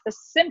is not the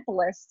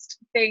simplest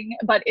thing,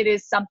 but it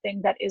is something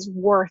that is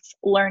worth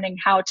learning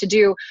how to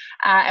do.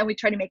 And we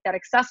try to make that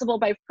accessible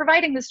by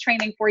providing this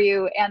training for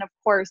you. And of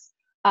course,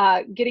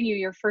 getting you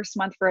your first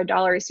month for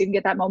 $1 so you can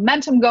get that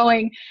momentum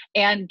going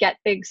and get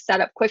things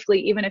set up quickly,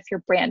 even if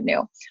you're brand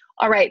new.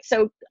 All right,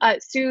 so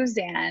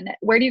Suzanne,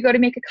 where do you go to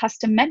make a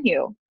custom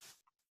menu?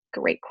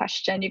 Great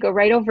question. You go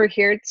right over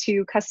here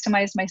to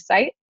customize my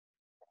site.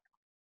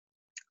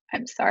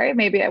 I'm sorry,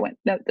 maybe I went,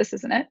 no, this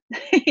isn't it.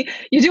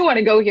 You do want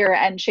to go here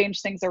and change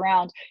things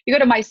around. You go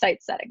to my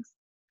site settings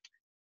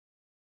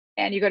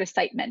and you go to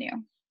site menu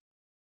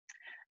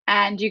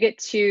and you get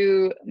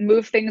to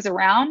move things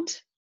around.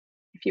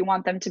 If you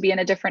want them to be in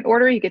a different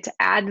order, you get to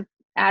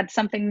add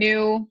something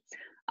new.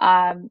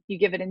 You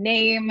give it a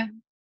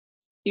name,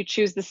 you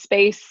choose the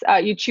space,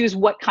 you choose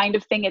what kind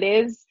of thing it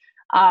is,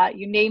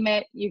 you name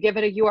it, you give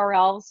it a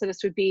URL. So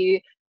this would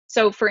be,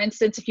 so for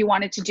instance, if you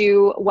wanted to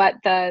do what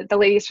the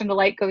ladies from The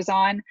Light Goes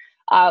On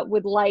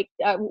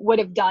would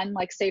have done,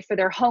 like say for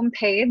their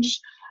homepage,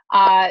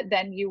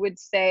 then you would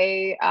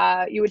say,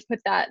 you would put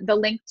the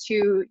link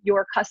to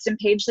your custom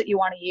page that you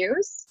want to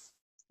use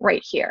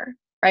right here,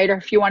 right? Or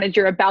if you wanted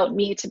your About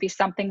Me to be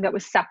something that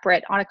was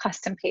separate on a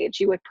custom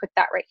page, you would put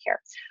that right here.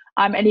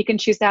 And you can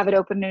choose to have it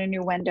open in a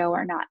new window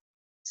or not.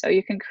 So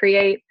you can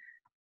create,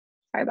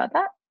 sorry about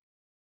that,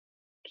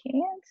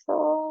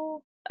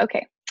 cancel,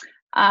 okay.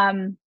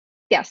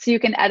 Yeah, so you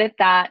can edit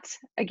that.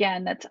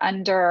 Again, that's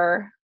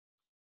under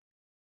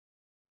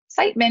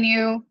site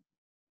menu,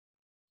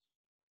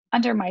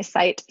 under my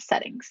site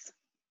settings.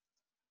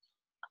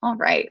 All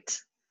right.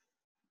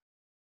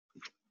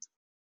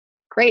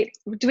 Great.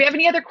 Do we have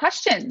any other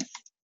questions?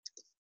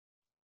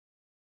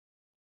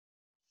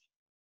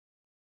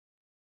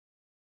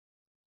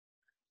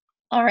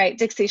 All right,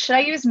 Dixie, should I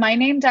use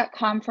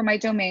myname.com for my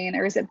domain,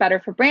 or is it better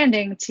for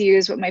branding to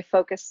use what my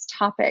focus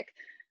topic,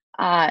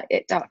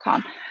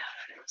 it.com?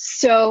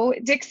 So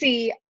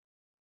Dixie,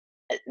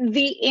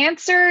 the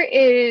answer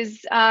is,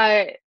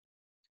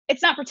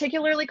 it's not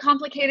particularly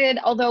complicated,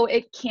 although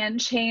it can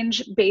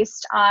change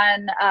based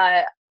on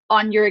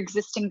your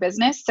existing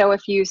business. So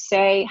if you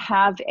say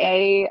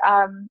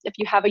if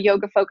you have a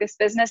yoga focused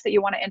business that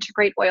you want to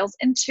integrate oils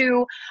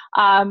into,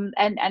 and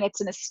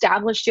it's an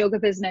established yoga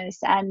business,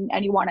 and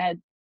you want to,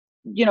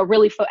 you know,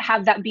 really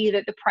have that be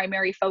the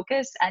primary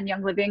focus, and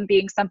Young Living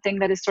being something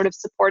that is sort of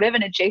supportive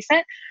and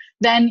adjacent,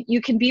 then you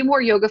can be more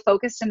yoga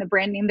focused in the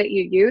brand name that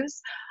you use.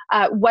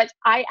 What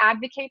I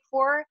advocate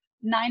for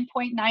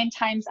 9.9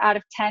 times out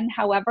of 10,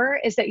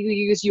 however, is that you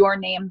use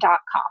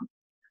yourname.com,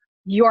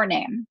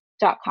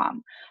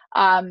 yourname.com,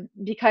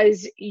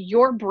 because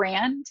your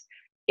brand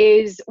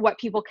is what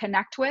people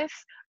connect with.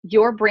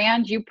 Your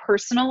brand, you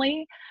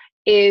personally,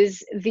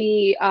 is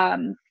the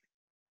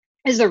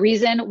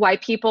reason why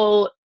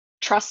people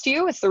trust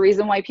you. It's the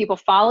reason why people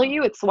follow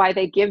you. It's why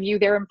they give you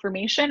their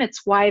information.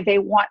 It's why they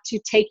want to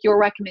take your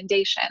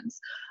recommendations.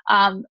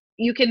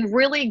 You can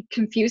really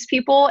confuse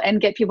people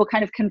and get people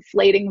kind of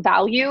conflating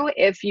value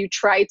if you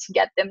try to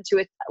get them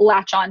to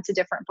latch on to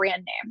different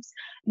brand names.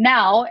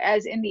 Now,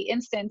 as in the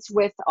instance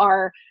with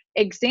our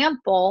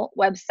example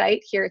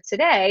website here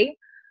today,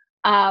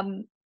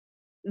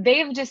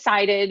 they've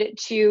decided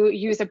to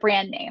use a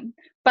brand name.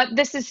 But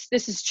this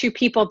is two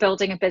people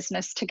building a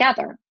business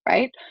together,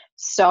 right?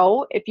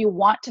 So if you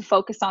want to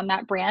focus on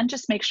that brand,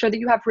 just make sure that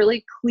you have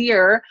really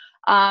clear,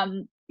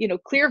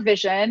 clear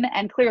vision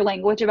and clear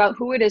language about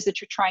who it is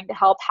that you're trying to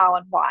help, how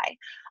and why.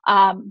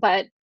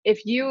 But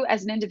if you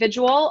as an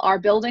individual are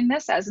building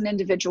this as an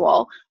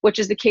individual, which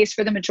is the case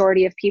for the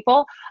majority of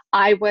people,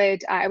 I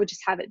would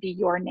just have it be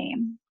your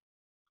name.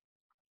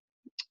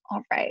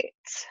 All right.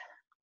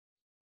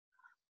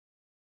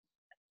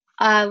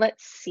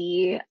 Let's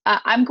see.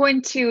 I'm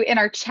going to, in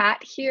our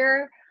chat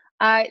here,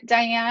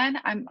 Diane,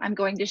 I'm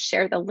going to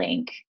share the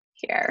link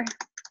here.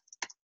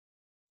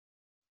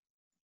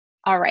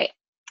 All right.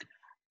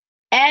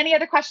 Any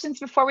other questions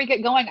before we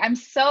get going? I'm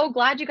so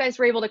glad you guys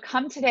were able to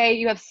come today.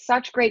 You have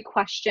such great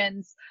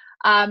questions.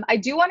 I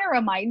do want to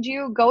remind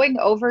you, going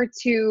over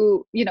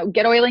to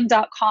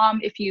GetOiling.com.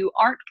 If you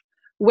aren't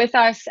with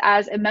us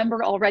as a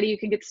member already, you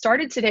can get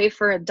started today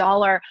for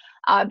 $1,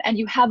 and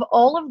you have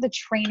all of the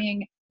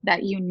training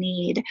that you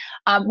need.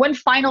 One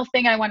final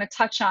thing I want to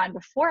touch on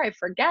before I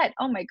forget,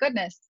 oh my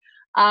goodness.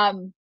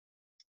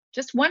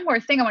 just one more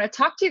thing. I want to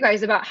talk to you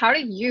guys about how to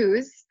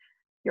use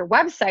your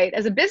website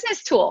as a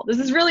business tool. This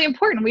is really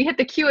important. We hit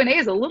the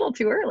Q&As a little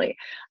too early.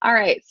 All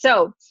right,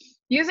 so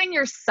using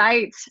your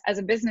site as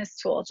a business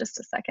tool. Just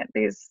a second.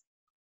 These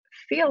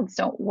fields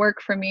don't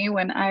work for me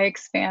when I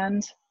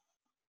expand.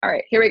 All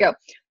right, here we go.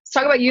 Let's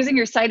talk about using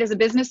your site as a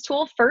business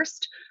tool.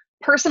 First,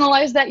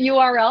 personalize that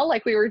URL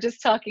like we were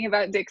just talking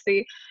about,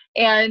 Dixie,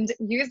 and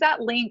use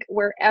that link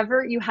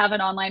wherever you have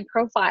an online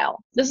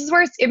profile. This is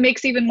where it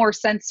makes even more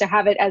sense to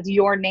have it as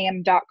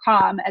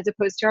yourname.com as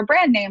opposed to a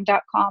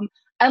brandname.com,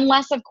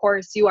 unless, of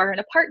course, you are in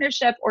a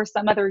partnership or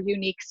some other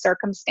unique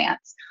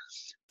circumstance.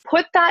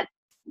 Put that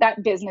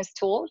business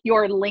tool,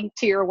 your link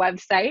to your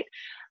website,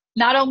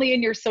 not only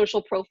in your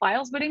social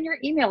profiles, but in your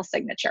email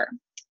signature.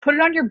 Put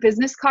it on your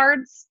business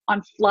cards,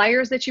 on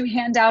flyers that you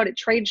hand out at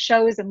trade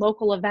shows and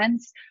local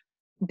events.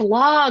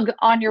 Blog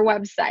on your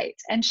website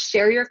and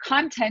share your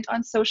content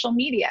on social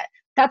media.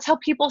 That's how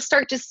people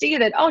start to see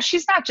that, oh,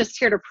 she's not just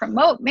here to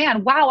promote.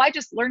 Man, wow, I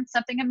just learned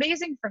something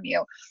amazing from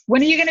you.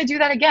 When are you going to do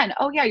that again?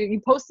 Oh, yeah, you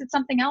posted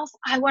something else.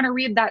 I want to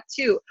read that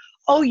too.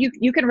 Oh,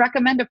 you can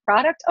recommend a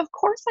product? Of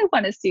course I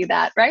want to see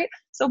that, right?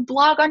 So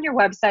blog on your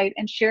website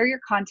and share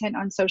your content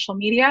on social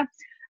media,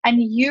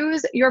 and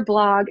use your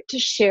blog to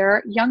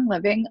share Young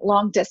Living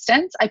long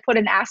distance. I put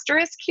an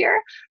asterisk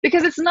here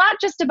because it's not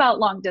just about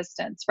long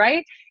distance,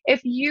 right? If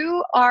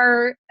you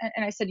are,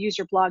 and I said use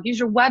your blog, use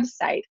your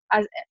website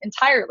as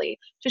entirely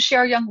to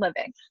share Young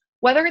Living,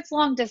 whether it's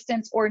long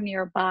distance or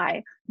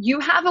nearby.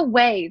 You have a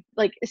way,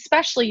 like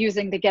especially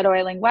using the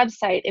GetOiling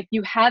website, if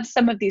you have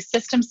some of these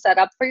systems set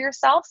up for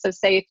yourself. So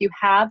say if you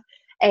have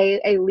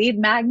a lead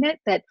magnet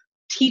that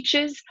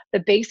teaches the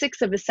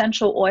basics of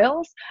essential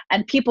oils,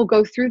 and people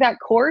go through that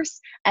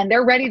course and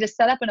they're ready to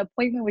set up an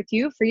appointment with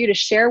you for you to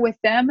share with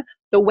them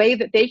the way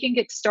that they can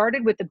get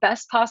started with the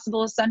best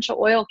possible essential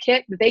oil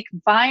kit that they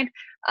can find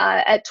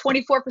at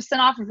 24%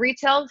 off of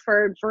retail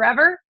for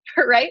forever,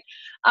 right?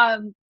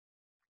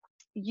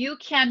 You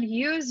can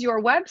use your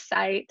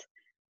website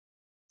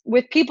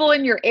with people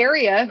in your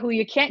area who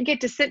you can't get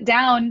to sit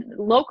down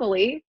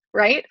locally,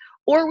 right?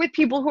 Or with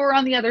people who are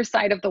on the other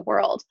side of the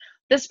world.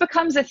 This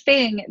becomes a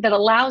thing that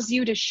allows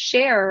you to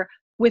share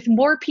with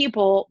more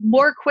people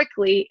more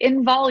quickly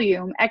in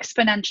volume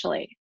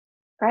exponentially,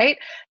 right?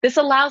 This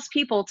allows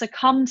people to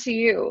come to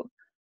you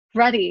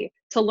ready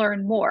to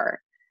learn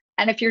more.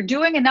 And if you're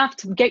doing enough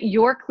to get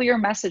your clear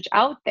message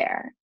out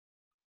there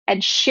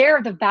and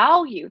share the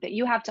value that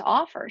you have to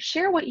offer,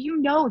 share what you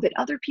know that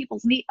other people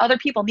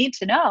need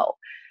to know,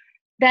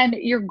 then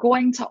you're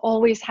going to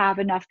always have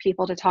enough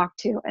people to talk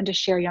to and to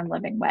share Young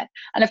Living with.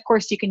 And of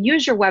course, you can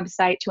use your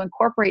website to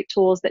incorporate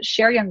tools that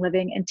share Young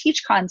Living and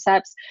teach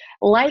concepts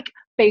like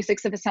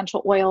basics of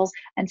essential oils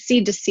and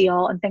seed to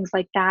seal and things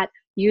like that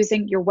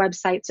using your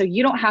website. So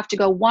you don't have to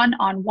go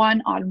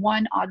one-on-one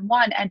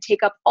and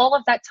take up all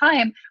of that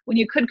time when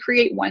you could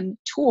create one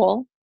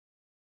tool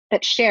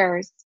that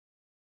shares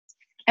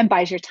and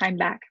buys your time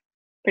back.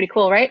 Pretty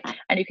cool, right?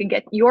 And you can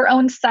get your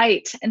own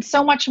site and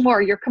so much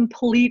more, your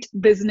complete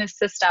business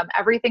system,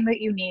 everything that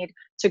you need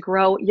to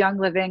grow Young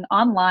Living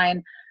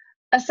online,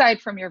 aside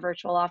from your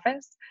virtual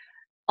office,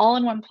 all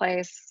in one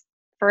place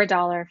for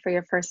 $1 for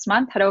your first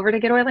month. Head over to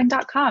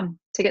GetOiling.com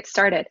to get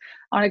started.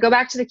 I want to go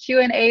back to the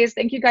Q&As.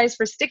 Thank you guys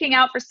for sticking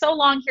out for so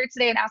long here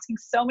today and asking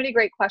so many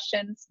great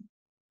questions.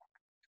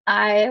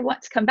 I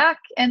want to come back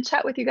and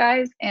chat with you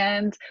guys,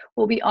 and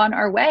we'll be on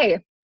our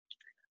way.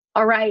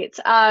 All right,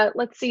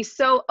 let's see.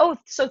 So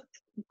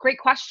great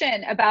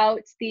question about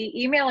the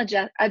email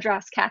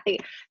address, Kathy.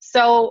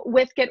 So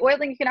with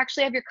GetOiling, you can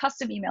actually have your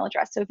custom email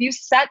address. So if you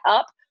set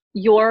up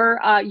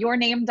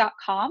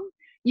yourname.com,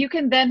 you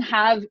can then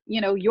have,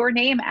 your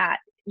name at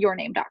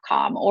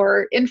yourname.com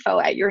or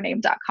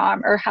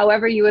info@yourname.com, or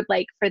however you would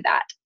like for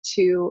that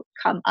to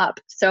come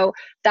up. So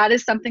that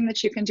is something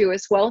that you can do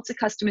as well. It's a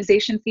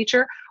customization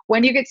feature.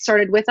 When you get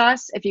started with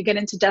us, if you get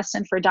into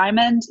Destined for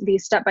Diamond, the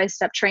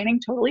step-by-step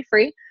training, totally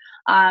free.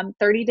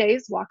 30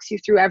 days walks you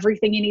through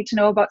everything you need to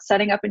know about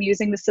setting up and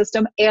using the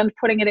system and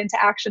putting it into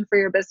action for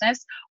your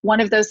business. One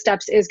of those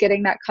steps is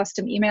getting that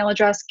custom email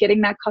address, getting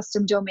that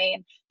custom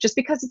domain, just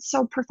because it's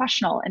so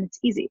professional and it's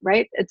easy,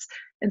 right? It's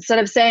instead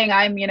of saying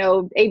I'm,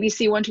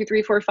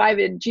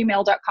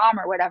 abc12345@gmail.com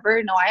or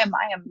whatever. No, I am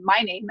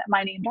my name at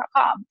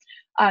myname.com.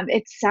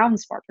 It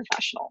sounds more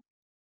professional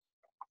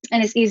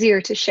and it's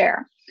easier to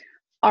share.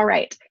 All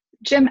right.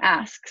 Jim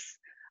asks,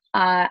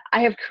 I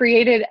have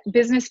created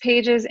business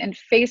pages in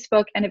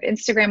Facebook and of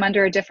Instagram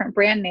under a different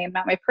brand name,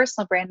 not my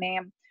personal brand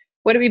name.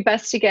 Would it be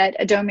best to get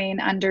a domain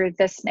under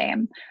this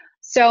name?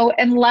 So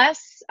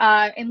unless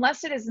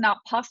it is not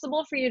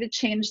possible for you to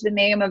change the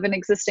name of an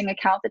existing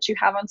account that you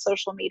have on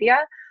social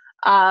media,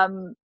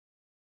 well,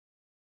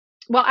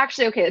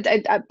 actually, okay,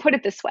 I put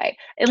it this way.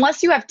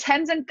 Unless you have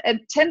tens of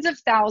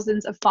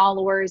thousands of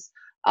followers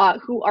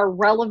who are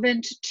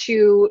relevant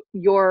to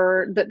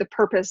the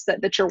purpose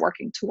that you're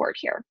working toward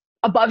here,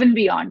 above and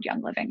beyond Young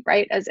Living,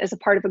 right? As a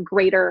part of a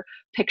greater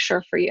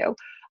picture for you.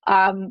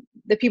 The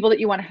people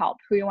that you want to help,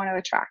 who you want to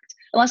attract.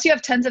 Unless you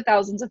have tens of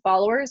thousands of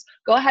followers,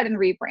 go ahead and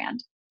rebrand.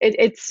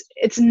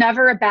 It's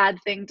never a bad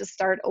thing to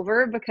start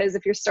over, because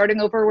if you're starting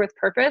over with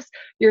purpose,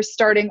 you're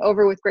starting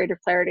over with greater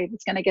clarity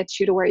that's going to get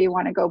you to where you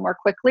want to go more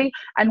quickly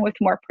and with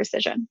more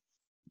precision.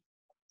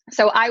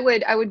 So I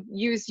would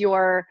use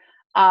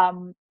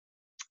yourname.com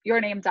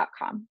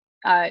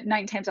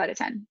 9 times out of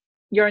 10.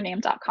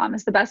 Yourname.com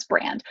is the best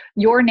brand.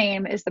 Your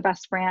name is the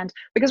best brand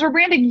because we're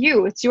branding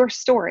you. It's your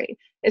story.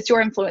 It's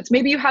your influence.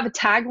 Maybe you have a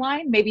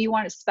tagline. Maybe you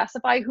want to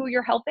specify who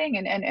you're helping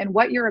and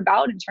what you're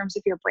about in terms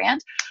of your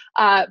brand.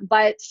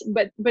 But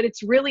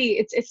it's really,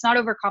 it's not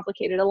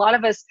overcomplicated. A lot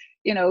of us,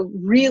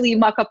 really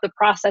muck up the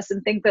process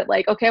and think that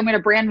like, okay, I'm going to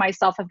brand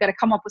myself. I've got to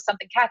come up with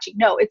something catchy.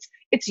 No,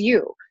 it's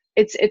you.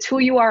 It's who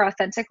you are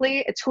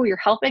authentically. It's who you're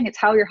helping. It's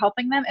how you're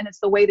helping them. And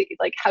it's the way that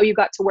how you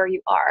got to where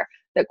you are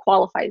that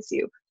qualifies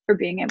you for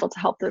being able to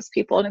help those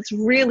people. And it's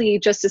really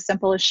just as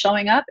simple as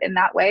showing up in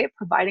that way,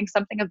 providing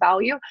something of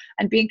value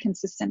and being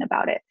consistent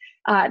about it.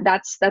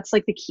 That's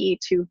like the key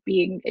to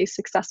being a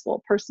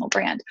successful personal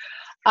brand.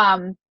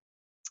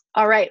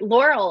 All right,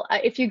 Laurel,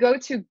 if you go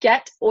to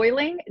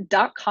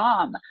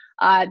GetOiling.com,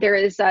 there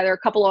are a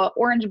couple of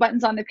orange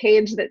buttons on the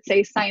page that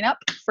say sign up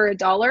for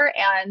 $1,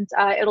 and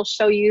it'll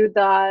show you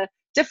the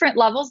different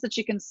levels that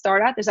you can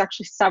start at. There's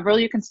actually several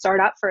you can start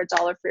at for $1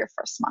 for your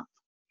first month.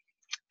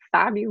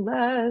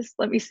 Fabulous.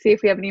 Let me see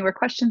if we have any more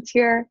questions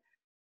here.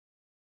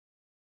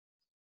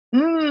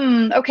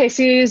 Okay,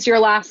 so you use your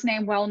last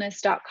name,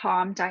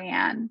 wellness.com,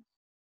 Diane.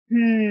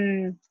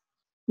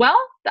 Well,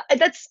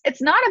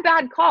 it's not a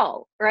bad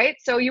call, right?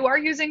 So you are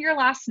using your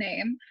last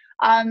name.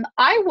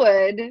 I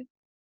would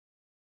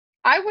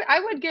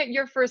get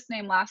your first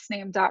name, last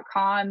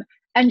name.com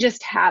and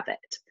just have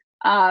it.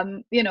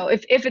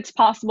 If it's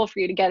possible for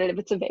you to get it, if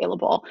it's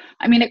available.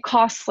 I mean, it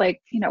costs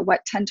like,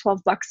 what, 10,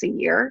 12 bucks a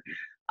year.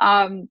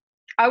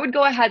 I would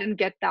go ahead and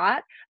get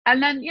that.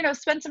 And then,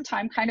 spend some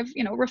time kind of,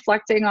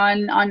 reflecting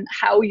on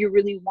how you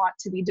really want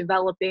to be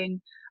developing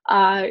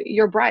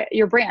your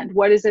brand.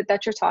 What is it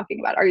that you're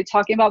talking about? Are you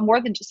talking about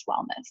more than just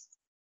wellness,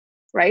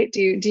 right?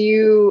 Do you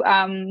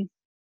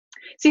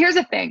see, here's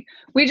the thing.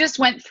 We just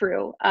went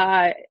through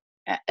an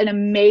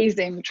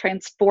amazing,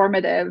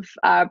 transformative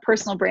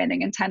personal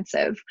branding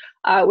intensive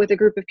with a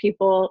group of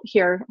people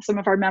here, some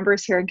of our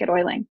members here in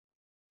GetOiling.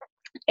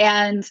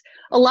 And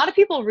a lot of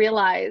people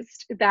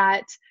realized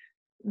that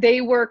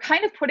they were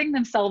kind of putting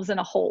themselves in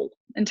a hole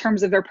in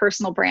terms of their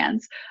personal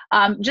brands,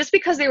 just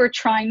because they were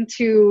trying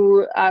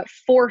to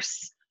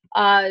force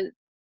a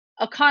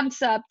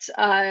concept,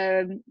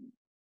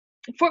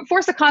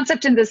 force a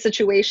concept into the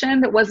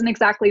situation that wasn't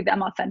exactly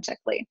them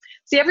authentically.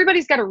 See,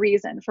 everybody's got a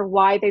reason for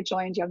why they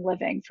joined Young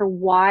Living, for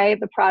why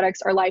the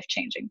products are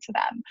life-changing to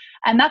them.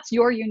 And that's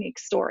your unique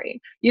story.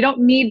 You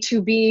don't need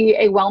to be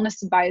a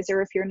wellness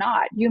advisor if you're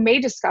not. You may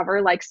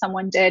discover, like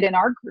someone did in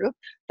our group,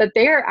 that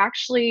they're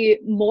actually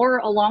more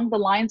along the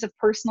lines of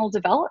personal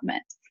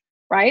development,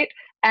 right?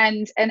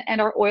 And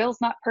our oil's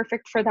not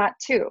perfect for that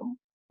too,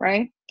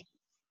 right?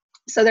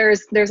 So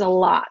there's a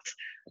lot.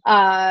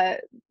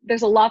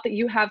 There's a lot that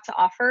you have to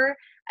offer,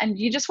 and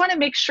you just want to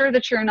make sure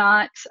that you're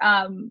not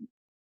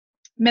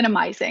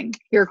minimizing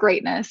your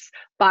greatness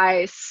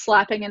by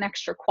slapping an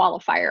extra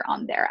qualifier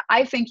on there.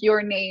 I think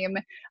your name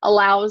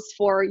allows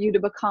for you to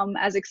become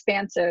as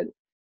expansive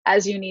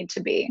as you need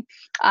to be.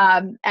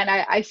 And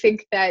I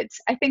think that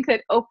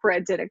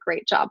Oprah did a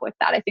great job with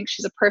that. I think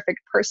she's a perfect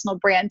personal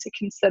brand to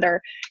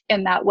consider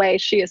in that way.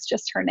 She is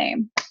just her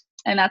name.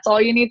 And that's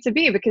all you need to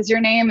be, because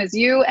your name is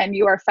you, and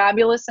you are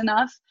fabulous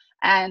enough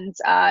and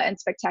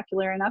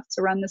spectacular enough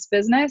to run this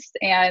business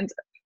and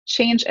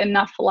change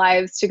enough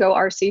lives to go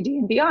RCD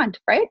and beyond,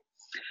 right?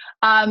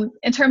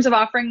 In terms of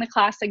offering the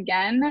class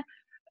again,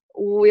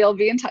 we'll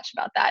be in touch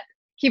about that.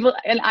 Keep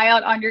an eye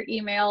out on your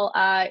email.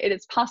 It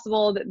is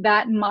possible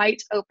that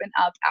might open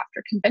up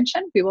after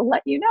convention. We will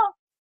let you know.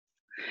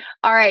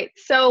 All right,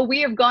 so we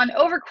have gone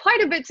over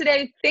quite a bit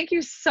today. Thank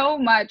you so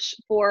much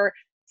for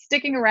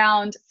sticking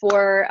around,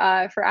 for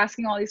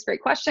asking all these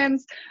great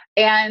questions,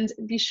 and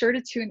be sure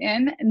to tune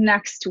in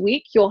next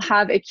week. You'll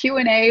have a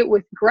Q&A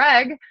with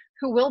Greg,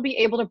 who will be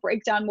able to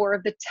break down more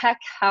of the tech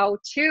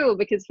how-to,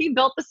 because he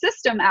built the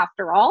system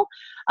after all.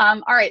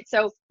 All right,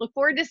 so look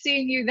forward to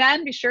seeing you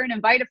then. Be sure and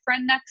invite a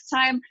friend next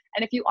time.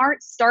 And if you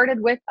aren't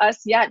started with us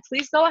yet,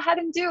 please go ahead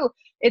and do.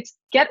 It's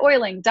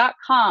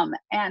getoiling.com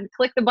and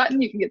click the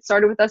button. You can get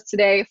started with us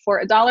today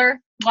for $1.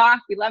 Mwah,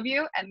 we love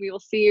you, and we will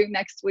see you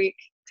next week.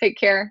 Take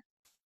care.